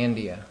over in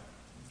India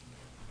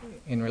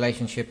in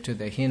relationship to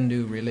the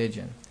Hindu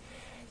religion.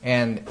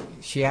 And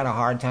she had a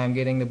hard time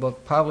getting the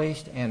book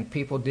published, and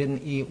people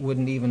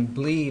wouldn't even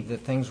believe that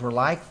things were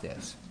like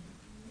this.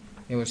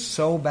 It was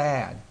so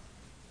bad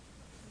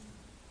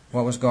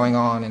what was going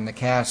on in the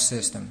caste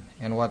system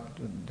and what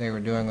they were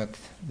doing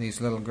with these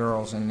little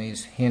girls in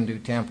these Hindu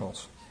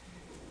temples.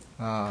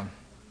 The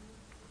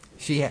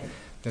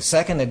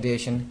second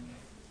edition,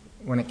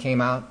 when it came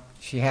out,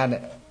 she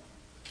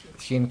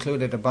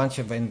included a bunch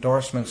of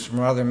endorsements from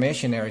other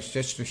missionaries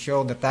just to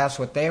show that that's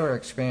what they were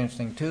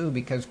experiencing too,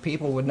 because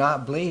people would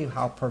not believe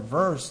how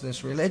perverse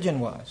this religion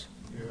was.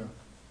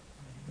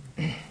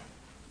 Yeah.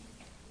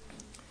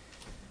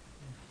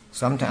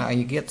 Sometimes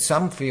you get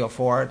some feel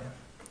for it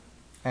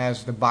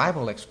as the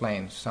Bible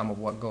explains some of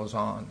what goes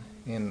on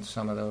in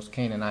some of those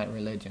Canaanite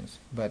religions.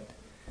 But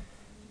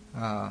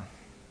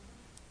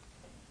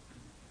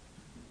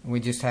we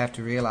just have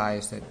to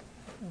realize that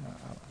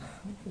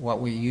what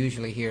we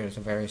usually hear is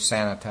a very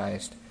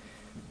sanitized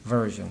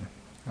version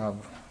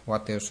of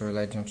what those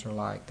religions are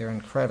like. They're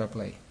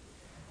incredibly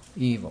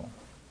evil.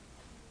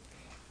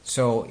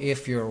 So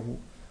if you're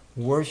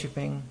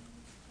worshiping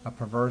a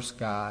perverse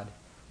God,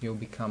 you'll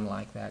become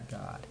like that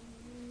God.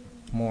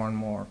 More and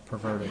more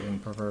perverted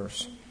and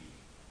perverse.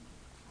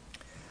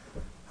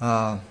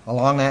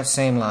 Along that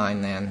same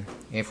line then,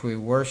 if we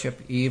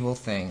worship evil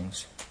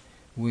things,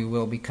 we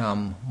will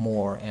become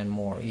more and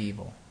more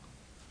evil.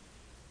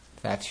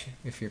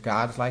 If your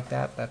God's like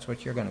that, that's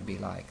what you're going to be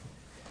like.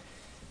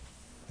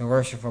 The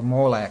worship of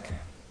Molech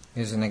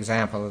is an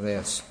example of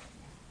this.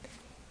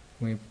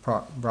 We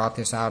brought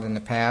this out in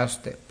the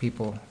past, that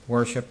people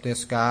worshiped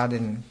this god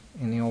in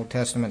the Old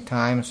Testament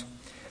times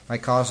by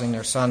causing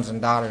their sons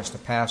and daughters to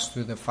pass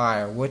through the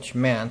fire, which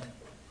meant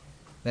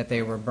that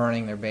they were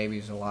burning their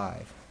babies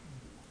alive.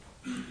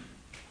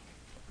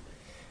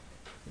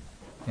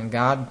 And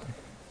God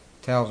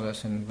tells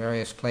us in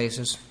various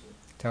places,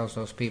 tells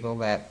those people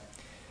that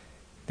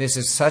this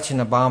is such an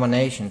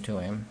abomination to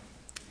him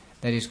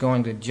that he's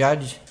going to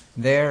judge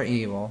their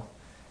evil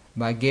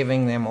by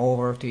giving them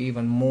over to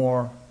even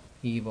more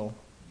evil,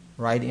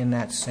 right in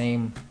that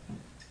same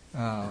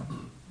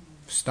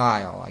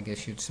style, I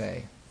guess you'd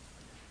say.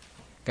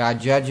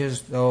 God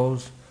judges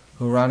those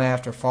who run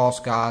after false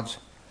gods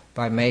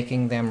by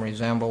making them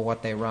resemble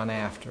what they run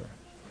after.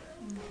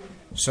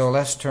 So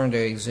let's turn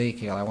to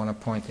Ezekiel. I want to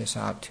point this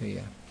out to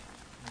you.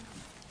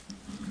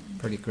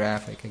 Pretty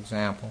graphic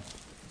example.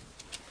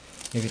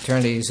 If you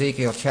turn to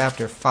Ezekiel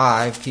chapter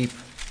 5,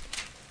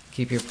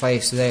 keep your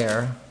place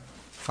there,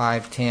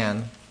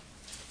 5:10.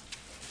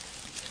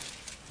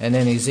 And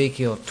then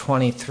Ezekiel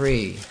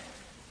 23.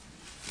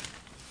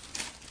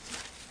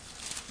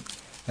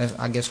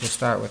 I guess we'll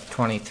start with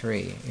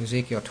 23.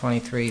 Ezekiel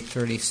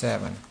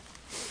 23:37.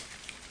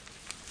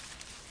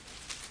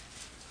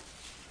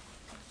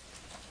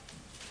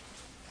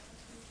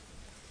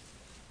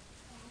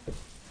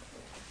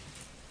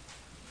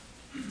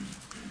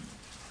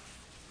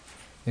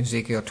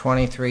 Ezekiel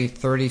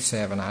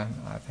 23:37. I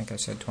think I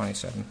said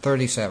 27.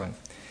 37.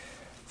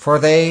 For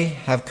they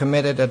have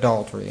committed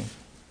adultery,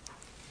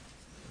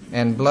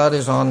 and blood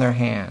is on their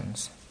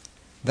hands.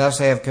 Thus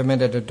they have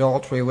committed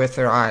adultery with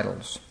their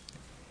idols,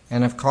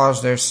 and have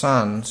caused their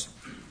sons,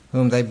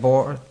 whom they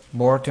bore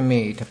to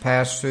me, to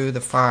pass through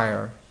the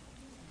fire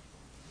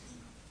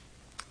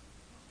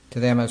to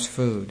them as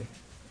food.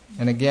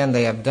 And again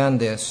they have done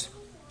this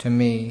to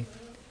me.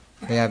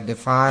 They have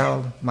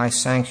defiled my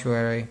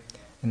sanctuary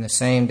in the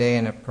same day,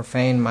 and have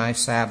profaned my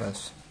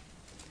Sabbaths.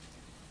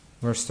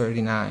 Verse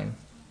 39.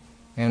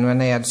 And when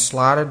they had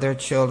slaughtered their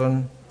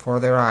children for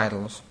their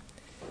idols,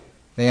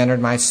 they entered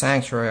my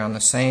sanctuary on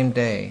the same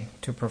day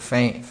to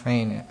profane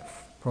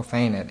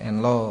it,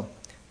 and lo,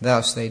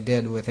 thus they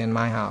did within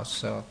my house.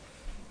 So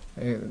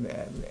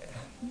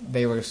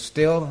they were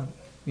still,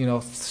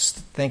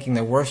 thinking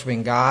they're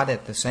worshiping God.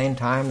 At the same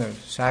time, they're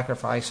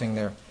sacrificing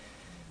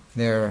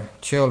their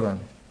children,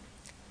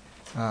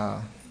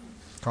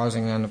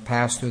 causing them to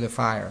pass through the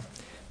fire.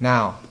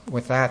 Now,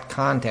 with that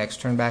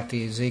context, turn back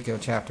to Ezekiel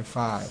chapter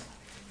 5,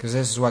 because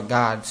this is what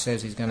God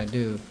says He's going to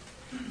do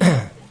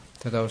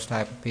to those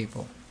type of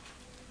people.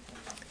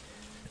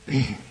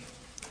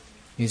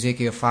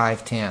 Ezekiel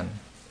 5:10.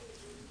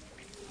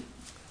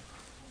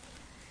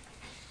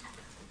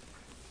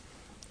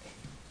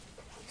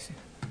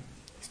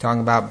 He's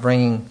talking about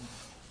bringing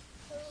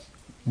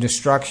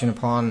destruction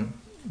upon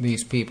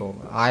these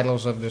people,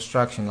 idols of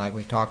destruction, like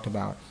we talked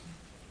about.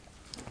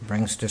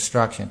 Brings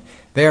destruction.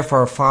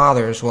 Therefore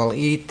fathers will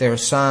eat their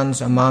sons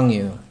among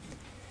you,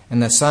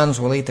 and the sons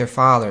will eat their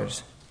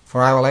fathers.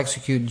 For I will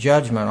execute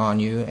judgment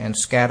on you, and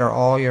scatter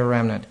all your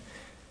remnant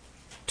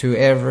to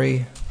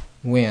every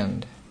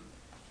wind.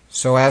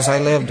 So as I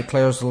live,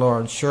 declares the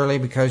Lord, surely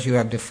because you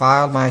have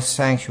defiled my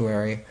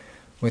sanctuary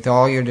with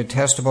all your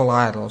detestable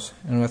idols,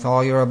 and with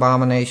all your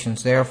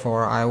abominations,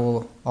 therefore I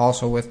will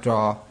also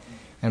withdraw,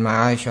 and my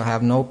eyes shall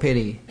have no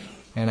pity,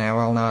 and I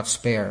will not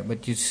spare.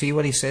 But you see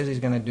what He says He's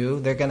going to do?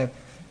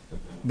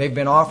 They've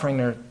been offering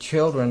their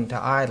children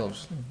to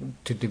idols,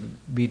 to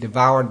be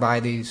devoured by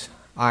these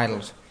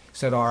idols. He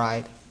said, all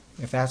right,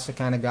 if that's the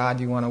kind of God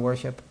you want to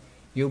worship,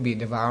 you'll be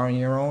devouring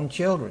your own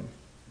children.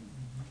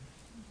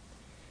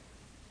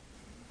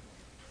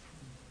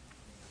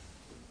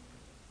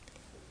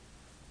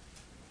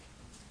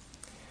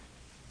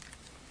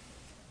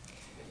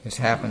 This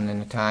happened in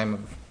the time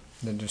of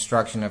the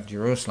destruction of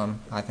Jerusalem.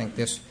 I think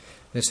this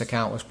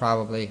account was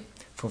probably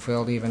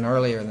fulfilled even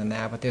earlier than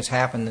that, but this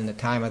happened in the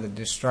time of the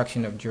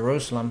destruction of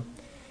Jerusalem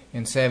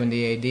in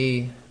 70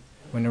 A.D.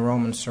 when the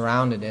Romans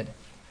surrounded it,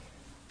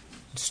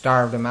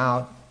 starved them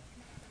out.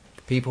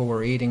 People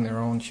were eating their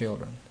own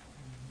children.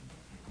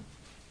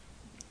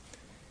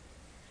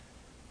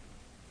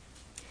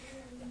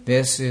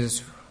 This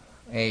is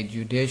a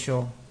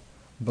judicial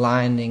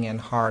blinding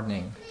and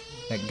hardening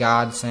that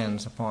God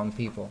sends upon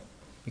people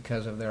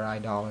because of their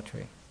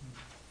idolatry.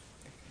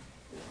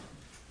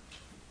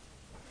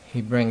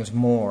 He brings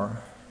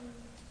more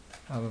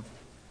of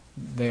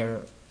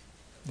their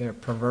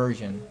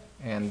perversion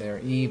and their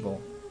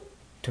evil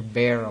to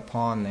bear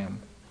upon them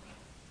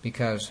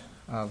because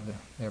of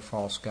their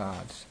false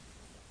gods.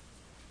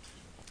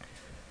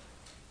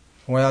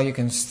 Well, you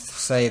can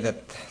say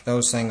that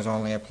those things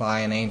only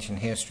apply in ancient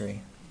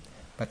history,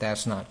 but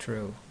that's not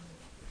true.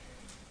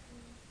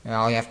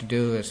 All you have to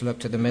do is look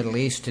to the Middle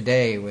East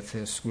today with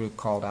this group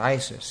called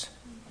ISIS.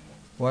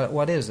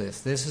 What is this?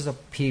 This is a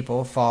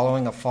people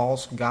following a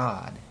false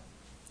god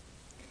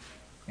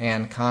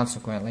and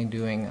consequently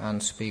doing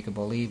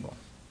unspeakable evil.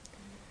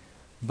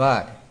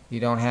 But you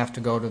don't have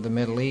to go to the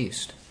Middle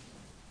East.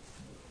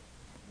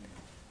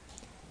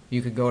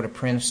 You could go to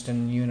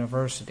Princeton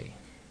University,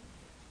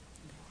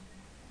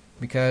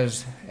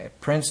 because at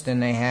Princeton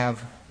they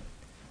have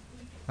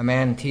a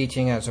man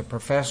teaching as a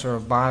professor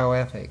of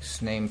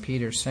bioethics named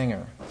Peter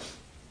Singer.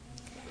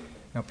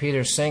 Now,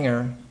 Peter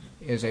Singer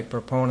is a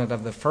proponent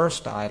of the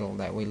first idol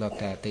that we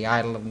looked at, the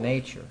idol of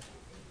nature.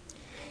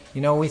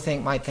 We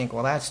might think,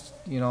 well,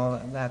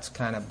 that's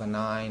kind of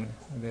benign,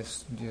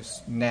 this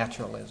just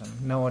naturalism.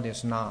 No, it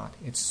is not.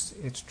 It's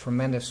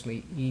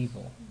tremendously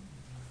evil.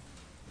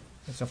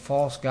 It's a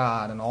false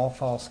god, and all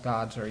false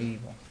gods are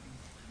evil.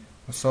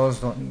 So is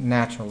the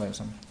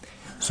naturalism.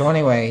 So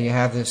anyway, you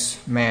have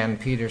this man,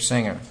 Peter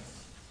Singer,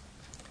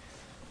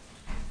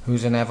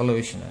 who's an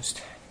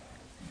evolutionist.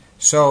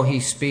 So he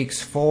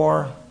speaks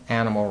for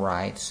animal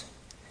rights,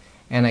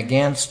 and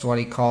against what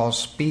he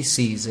calls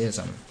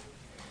speciesism.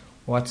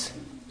 What's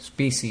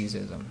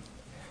speciesism?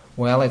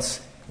 Well, it's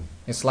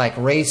like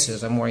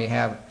racism, where you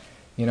have,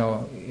 a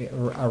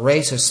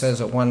racist says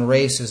that one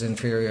race is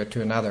inferior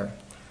to another.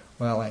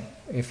 Well,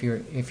 if you're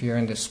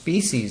into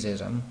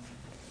speciesism,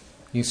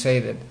 you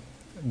say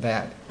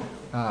that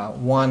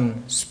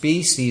one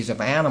species of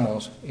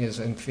animals is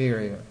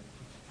inferior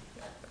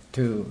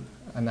to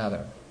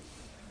another,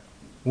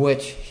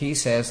 which he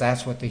says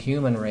that's what the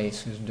human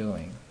race is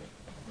doing.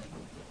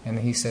 And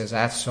he says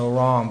that's so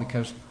wrong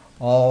because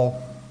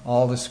all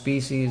the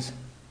species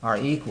are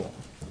equal.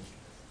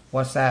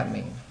 What's that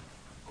mean?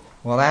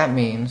 Well, that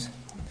means,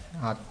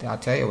 I'll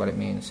tell you what it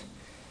means.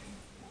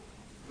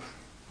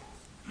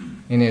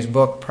 In his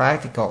book,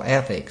 Practical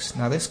Ethics,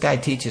 now this guy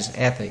teaches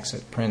ethics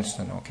at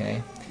Princeton,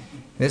 okay?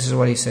 This is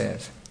what he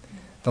says.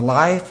 The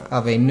life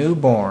of a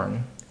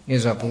newborn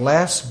is of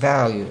less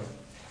value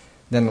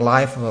than the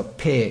life of a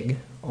pig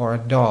or a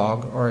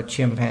dog or a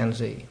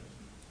chimpanzee.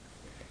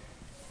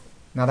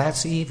 Now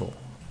that's evil,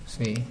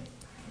 see?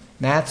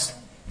 That's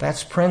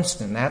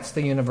Princeton. That's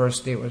the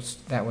university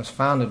that was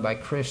founded by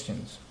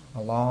Christians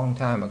a long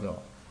time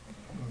ago.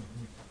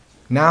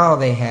 Now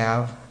they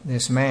have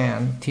this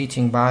man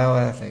teaching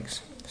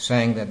bioethics,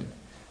 saying that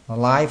the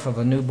life of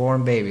a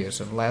newborn baby is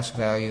of less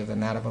value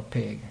than that of a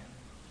pig.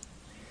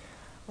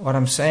 What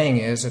I'm saying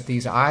is that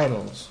these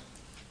idols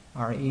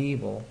are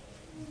evil,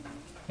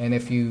 and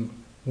if you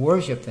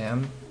worship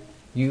them,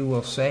 you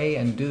will say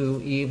and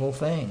do evil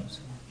things.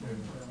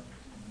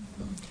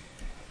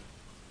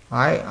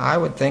 I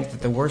would think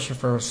that the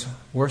worshippers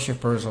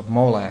of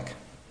Molech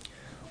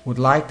would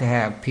like to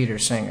have Peter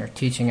Singer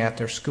teaching at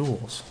their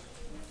schools.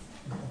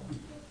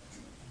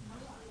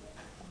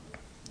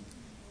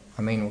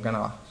 I mean, we're going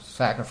to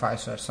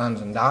sacrifice our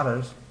sons and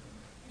daughters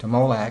to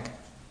Molech.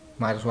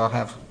 Might as well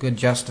have good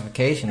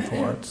justification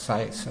for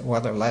it,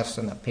 whether less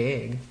than a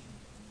pig.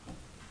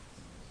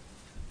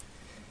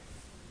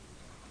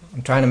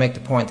 I'm trying to make the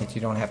point that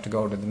you don't have to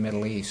go to the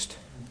Middle East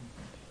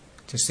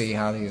to see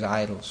how these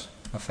idols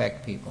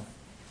affect people.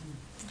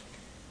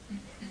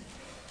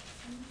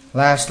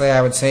 Lastly,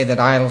 I would say that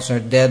idols are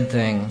dead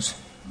things,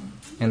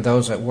 and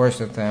those that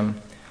worship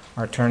them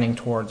are turning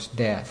towards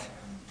death.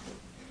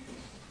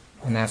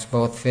 And that's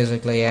both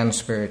physically and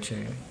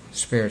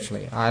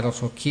spiritually.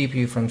 Idols will keep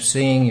you from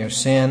seeing your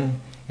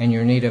sin and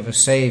your need of a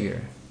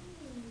Savior,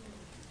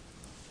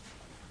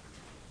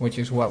 which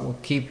is what will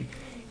keep you.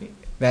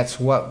 That's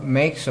what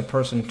makes a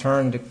person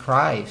turn to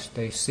Christ.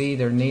 They see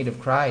their need of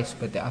Christ,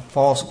 but a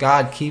false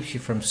god keeps you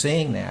from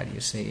seeing that, you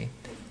see.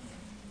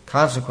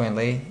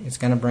 Consequently, it's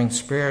going to bring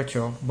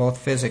spiritual, both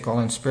physical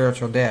and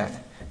spiritual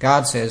death.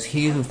 God says,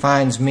 "He who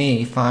finds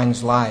me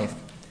finds life,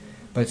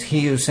 but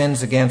he who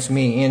sins against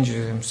me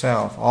injures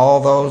himself. All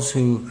those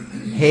who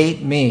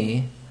hate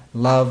me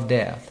love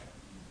death."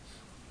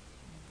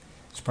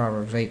 It's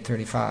Proverbs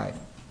 8:35.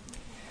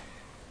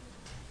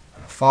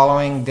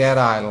 Following dead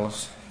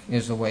idols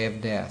is the way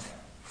of death.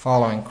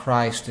 Following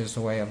Christ is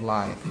the way of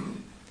life.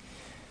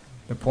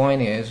 The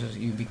point is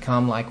you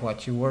become like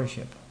what you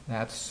worship.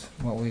 That's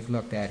what we've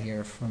looked at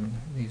here from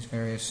these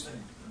various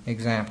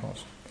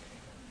examples.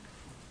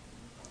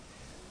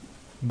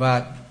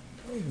 But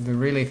the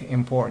really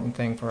important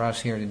thing for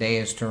us here today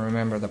is to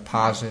remember the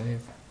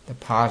positive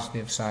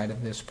side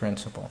of this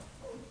principle.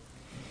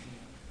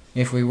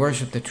 If we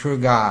worship the true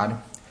God,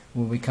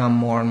 we'll become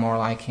more and more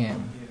like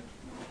Him.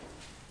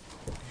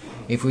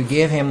 If we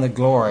give Him the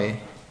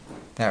glory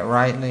that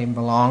rightly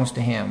belongs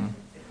to Him,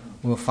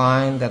 we'll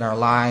find that our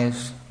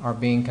lives are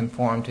being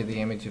conformed to the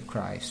image of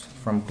Christ.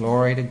 From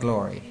glory to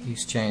glory,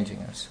 He's changing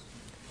us.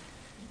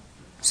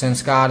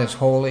 Since God is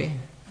holy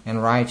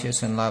and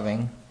righteous and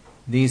loving,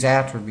 these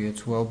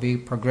attributes will be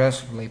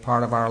progressively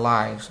part of our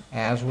lives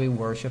as we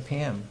worship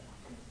Him.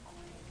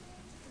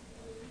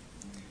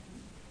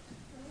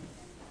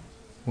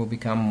 We'll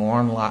become more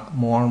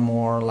and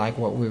more like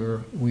what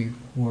we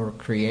were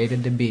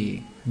created to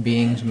be,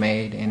 beings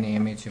made in the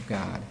image of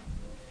God.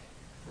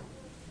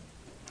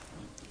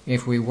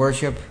 If we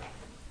worship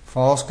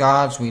false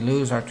gods, we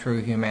lose our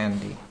true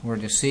humanity. We're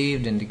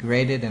deceived and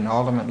degraded and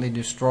ultimately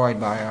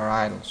destroyed by our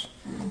idols.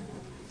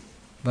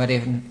 But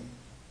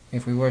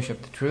if we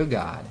worship the true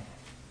God,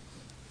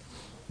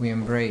 we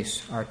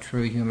embrace our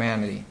true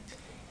humanity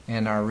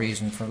and our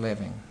reason for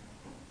living.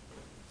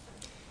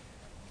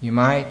 You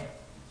might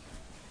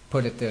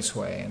put it this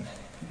way and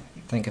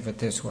think of it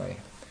this way.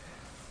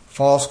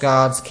 False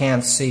gods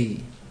can't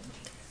see,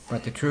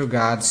 but the true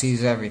God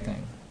sees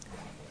everything.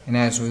 And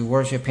as we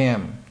worship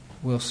Him,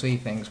 we'll see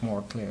things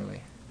more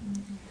clearly.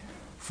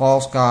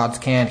 False gods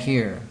can't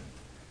hear,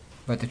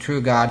 but the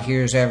true God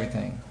hears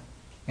everything.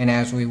 And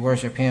as we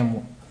worship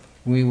Him,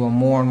 we will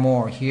more and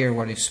more hear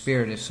what His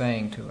Spirit is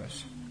saying to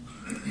us.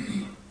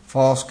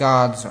 False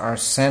gods are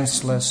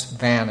senseless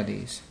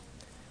vanities,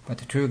 but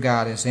the true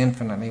God is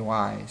infinitely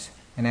wise.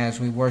 And as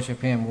we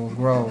worship Him, we'll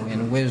grow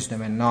in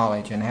wisdom and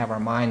knowledge and have our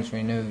minds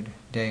renewed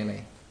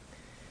daily.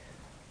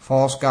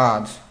 False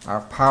gods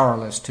are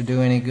powerless to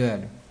do any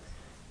good,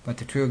 but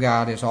the true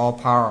God is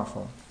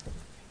all-powerful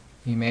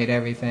He made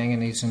everything,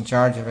 and He's in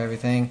charge of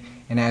everything.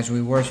 And as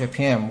we worship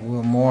Him,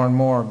 we'll more and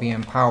more be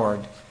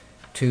empowered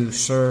to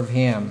serve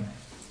Him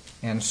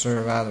and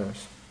serve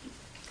others.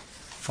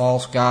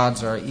 False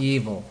gods are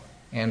evil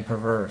and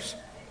perverse,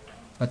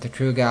 but the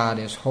true God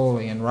is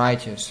holy and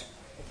righteous.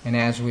 And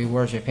as we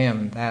worship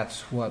Him,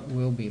 that's what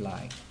we'll be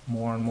like,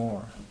 more and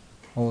more,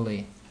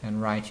 holy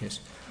and righteous.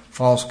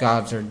 False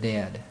gods are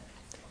dead,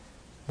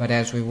 but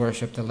as we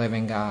worship the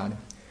living God,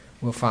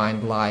 we'll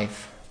find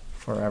life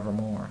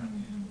forevermore.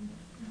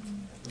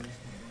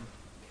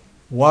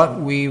 What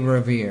we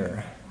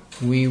revere,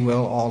 we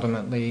will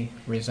ultimately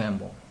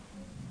resemble.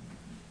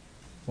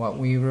 What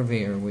we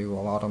revere, we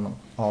will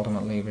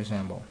ultimately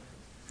resemble.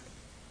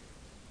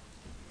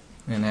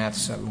 And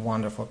that's a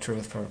wonderful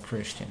truth for a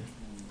Christian.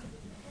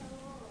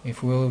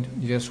 If we'll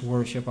just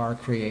worship our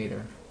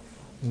Creator,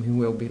 we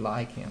will be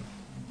like Him.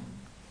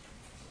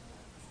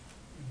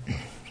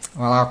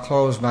 Well, I'll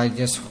close by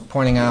just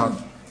pointing out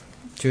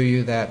to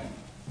you that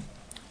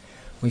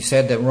we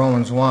said that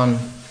Romans 1,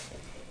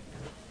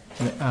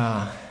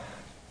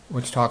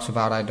 which talks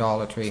about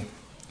idolatry,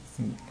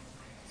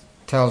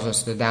 tells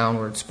us the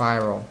downward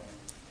spiral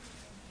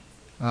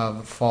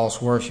of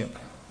false worship,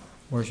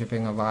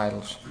 worshiping of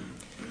idols.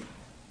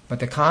 But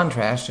the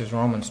contrast is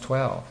Romans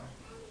 12.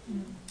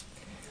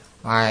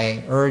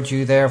 I urge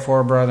you,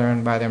 therefore,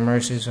 brethren, by the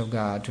mercies of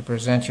God, to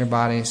present your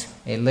bodies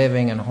a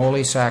living and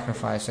holy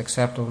sacrifice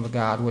acceptable to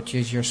God, which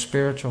is your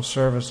spiritual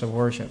service of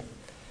worship.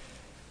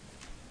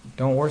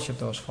 Don't worship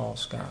those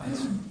false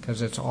gods,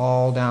 because it's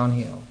all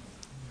downhill.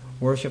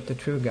 Worship the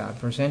true God.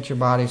 Present your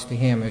bodies to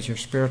Him as your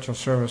spiritual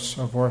service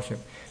of worship.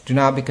 Do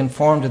not be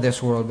conformed to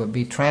this world, but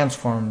be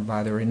transformed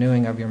by the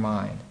renewing of your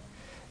mind,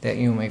 that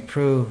you may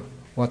prove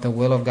what the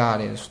will of God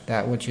is,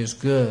 that which is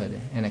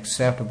good and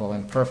acceptable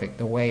and perfect.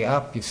 The way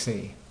up, you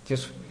see.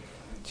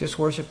 Just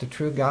worship the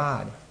true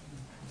God,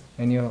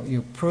 and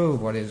you'll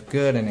prove what is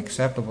good and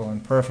acceptable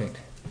and perfect.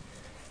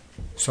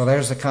 So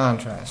there's the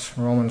contrast,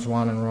 Romans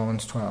 1 and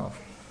Romans 12.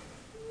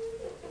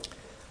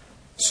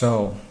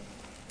 So,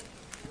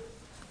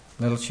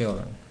 little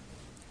children,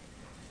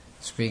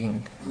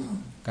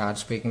 God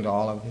speaking to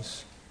all of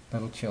His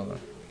little children,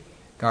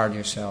 guard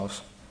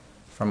yourselves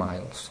from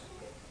idols.